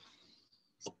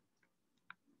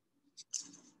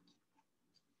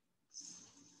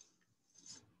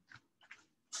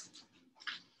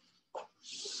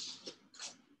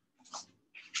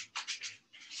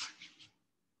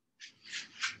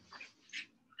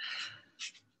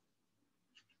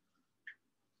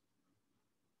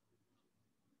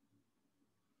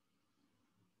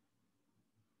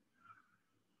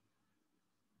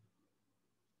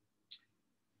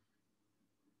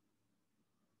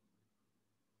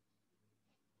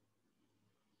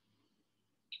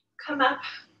 Come up.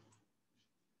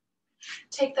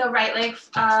 Take the right leg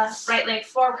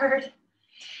forward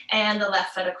and the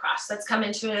left foot across. Let's come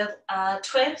into a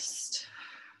twist.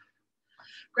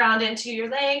 Ground into your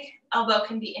leg. Elbow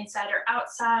can be inside or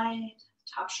outside.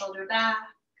 Top shoulder back.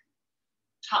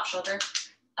 Top shoulder,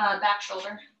 back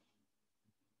shoulder.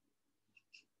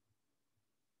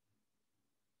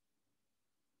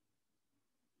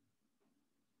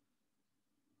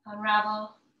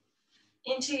 Unravel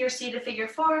into your seated figure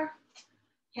four.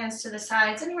 Hands to the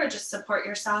sides, anywhere, just support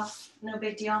yourself. No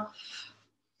big deal.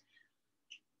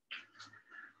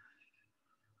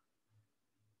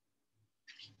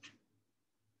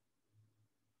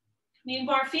 Need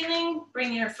more feeling?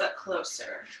 Bring your foot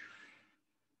closer.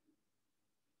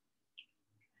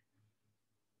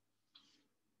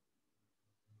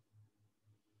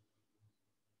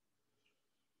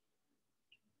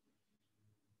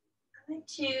 I like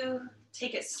to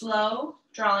take it slow,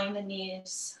 drawing the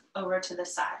knees over to the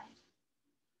side.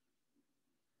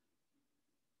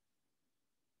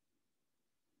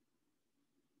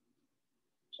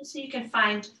 Just so you can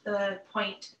find the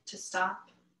point to stop.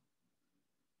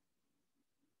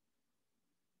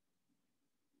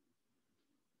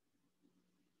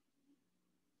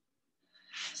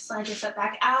 Slide your foot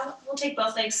back out. We'll take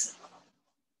both legs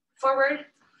forward,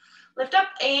 lift up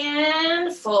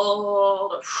and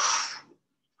fold.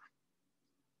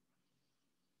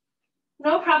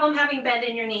 No problem having bend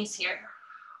in your knees here.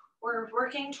 We're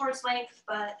working towards length,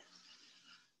 but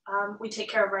we take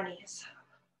care of our knees.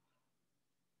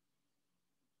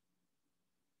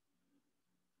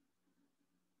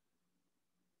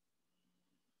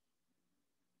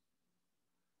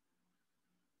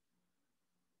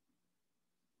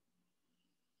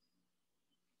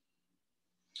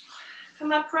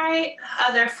 Come upright,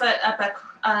 other foot up,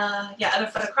 other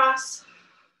foot across.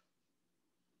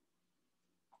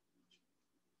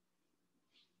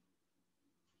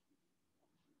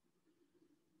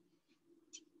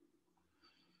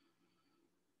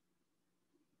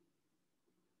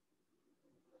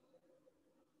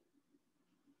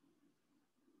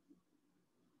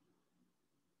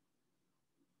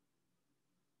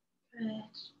 Good.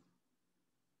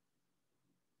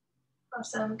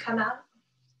 Awesome, come out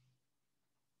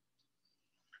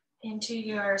into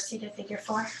your seated figure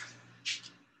four.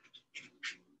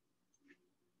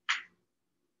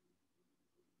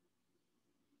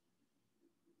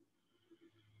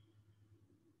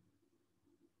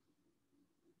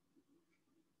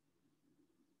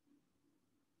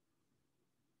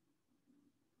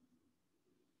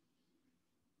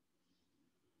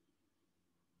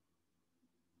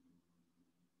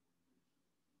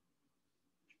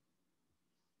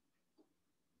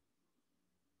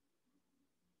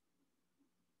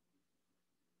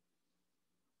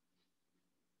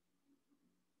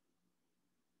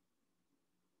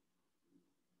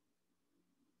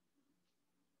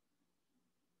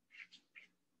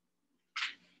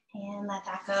 And let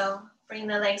that go. Bring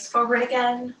the legs forward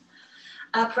again,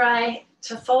 upright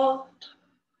to fold.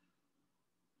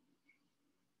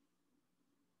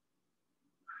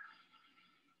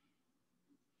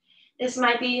 This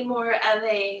might be more of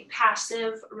a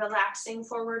passive, relaxing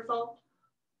forward fold.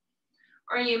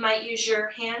 Or you might use your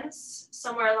hands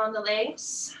somewhere along the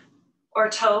legs or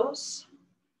toes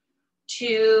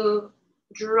to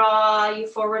draw you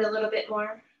forward a little bit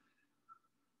more.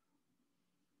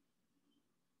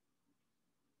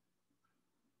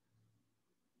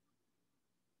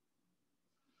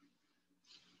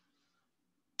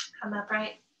 Come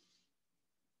upright.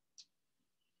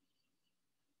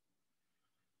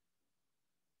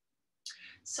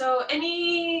 So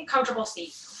any comfortable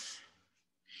seat.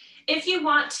 If you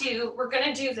want to, we're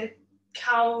gonna do the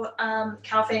cow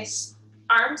face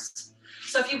arms.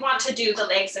 So if you want to do the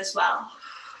legs as well,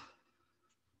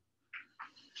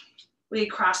 we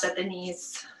cross at the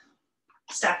knees,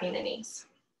 stacking the knees.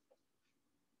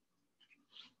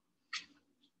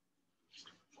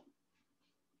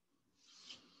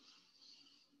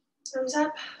 Thumbs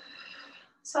up.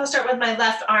 So I'll start with my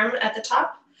left arm at the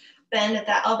top, bend at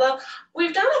that elbow.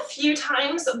 We've done a few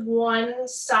times one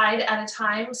side at a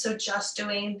time, so just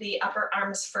doing the upper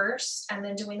arms first and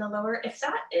then doing the lower. If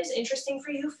that is interesting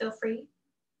for you, feel free.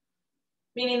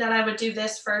 Meaning that I would do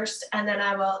this first and then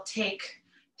I will take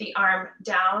the arm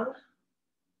down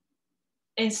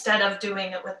instead of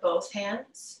doing it with both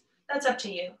hands. That's up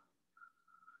to you.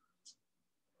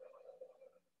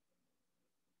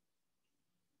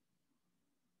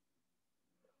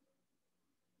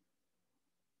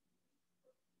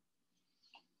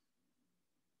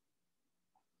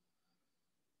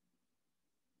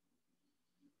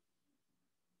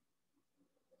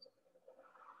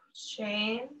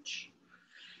 Change.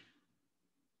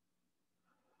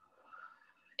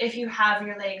 If you have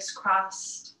your legs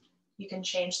crossed, you can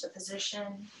change the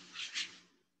position.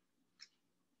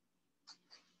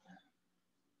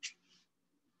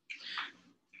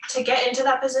 To get into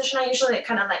that position, I usually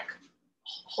kind of like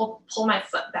pull my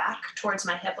foot back towards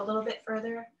my hip a little bit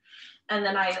further. And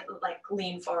then I like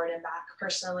lean forward and back.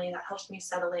 Personally, that helps me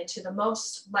settle into the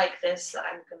most like this that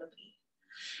I'm gonna be.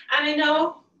 And I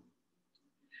know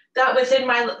that within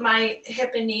my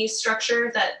hip and knee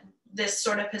structure that this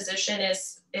sort of position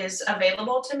is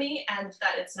available to me and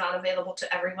that it's not available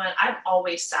to everyone. I've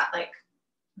always sat like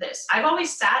this. I've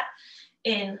always sat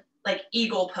in like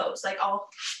eagle pose. Like I'll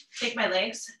take my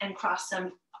legs and cross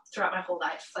them throughout my whole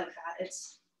life like that.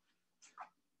 It's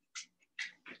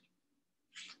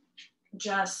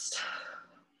just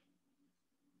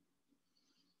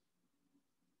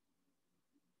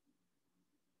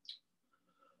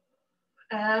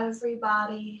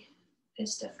everybody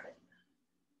is different.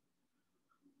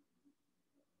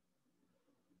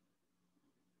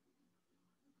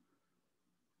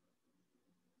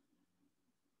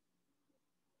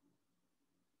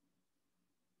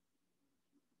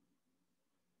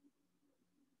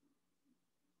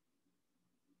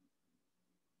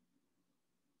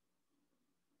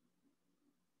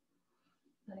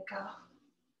 Let it go.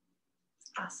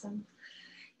 Awesome.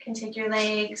 You can take your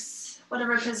legs,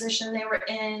 whatever position they were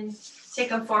in, take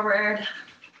them forward,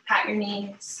 pat your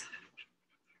knees,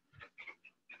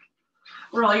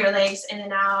 roll your legs in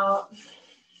and out.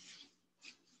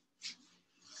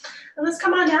 And let's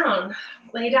come on down.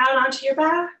 Lay down onto your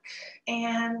back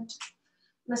and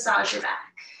massage your back.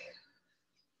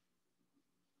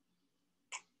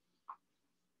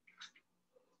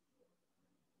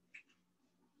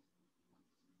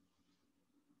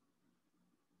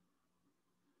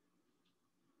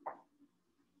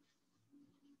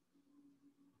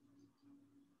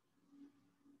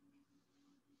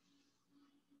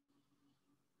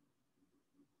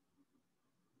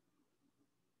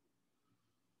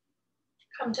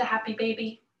 Come to happy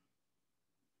baby.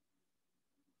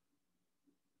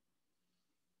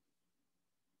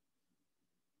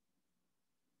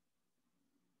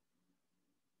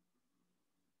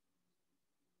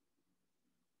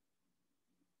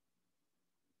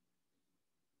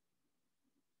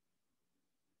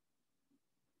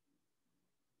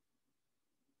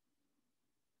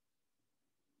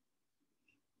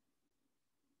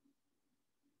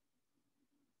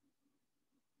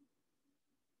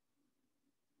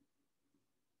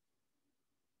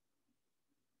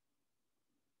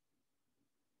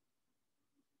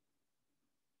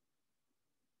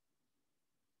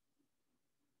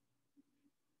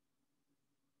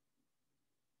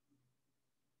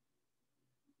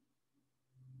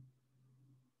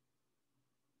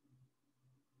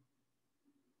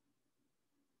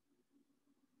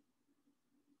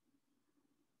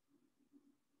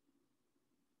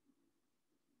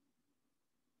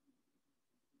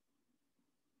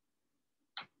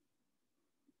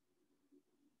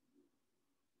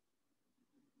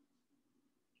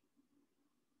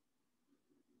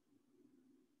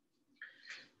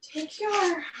 Take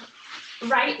your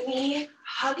right knee,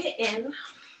 hug it in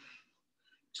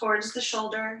towards the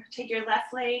shoulder. Take your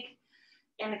left leg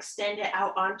and extend it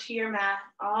out onto your mat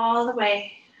all the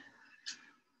way.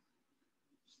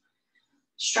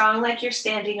 Strong like you're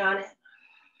standing on it.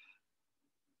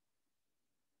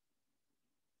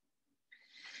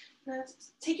 Now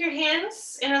take your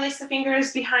hands, interlace the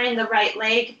fingers behind the right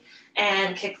leg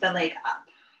and kick the leg up.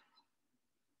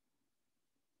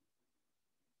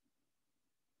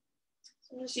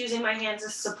 So I'm just using my hands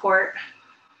as support.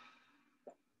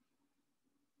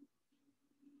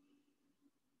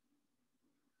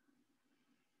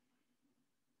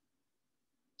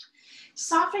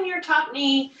 Soften your top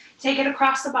knee, take it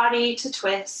across the body to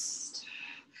twist.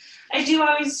 I do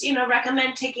always,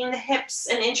 recommend taking the hips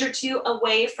an inch or two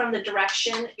away from the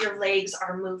direction your legs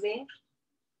are moving.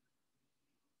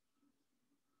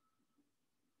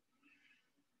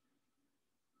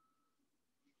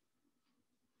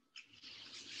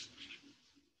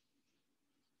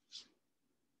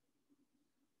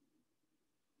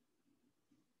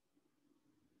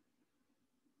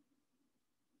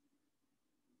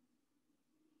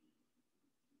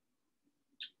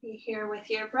 Be here with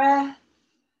your breath.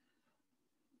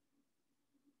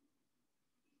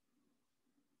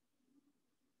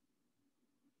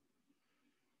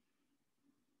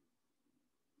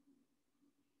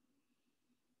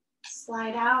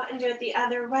 Slide out and do it the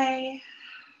other way.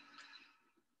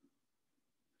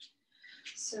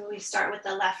 So we start with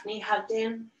the left knee hugged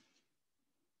in,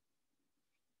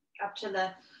 up to the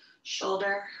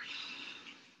shoulder.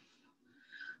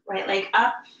 Right leg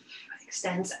up,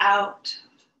 extends out.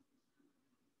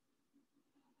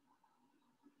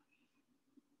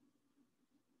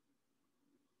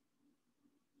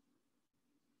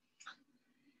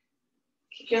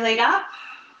 Kick your leg up.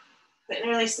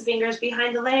 Interlace the fingers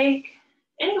behind the leg,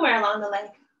 anywhere along the leg.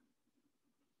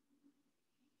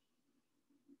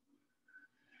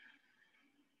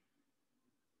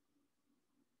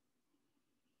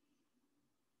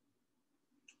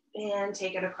 And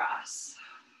take it across.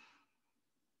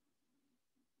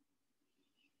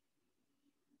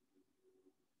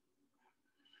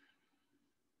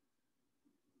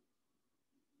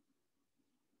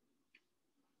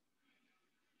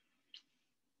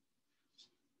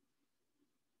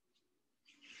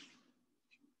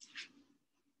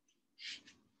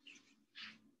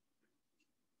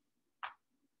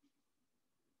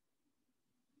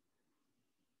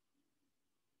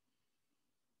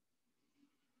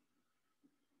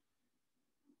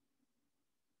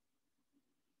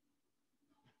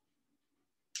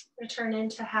 Return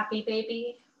into happy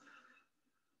baby.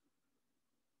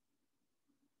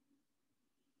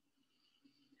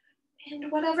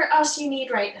 And whatever else you need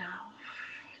right now.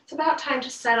 It's about time to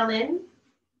settle in.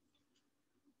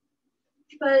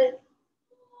 But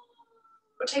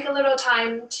take a little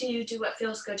time to do what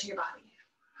feels good to your body.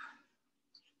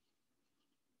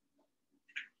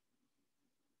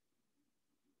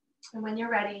 And when you're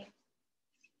ready,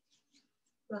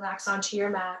 relax onto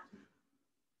your mat.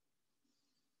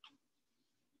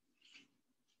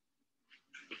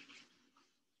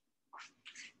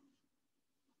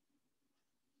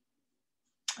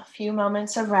 A few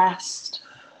moments of rest.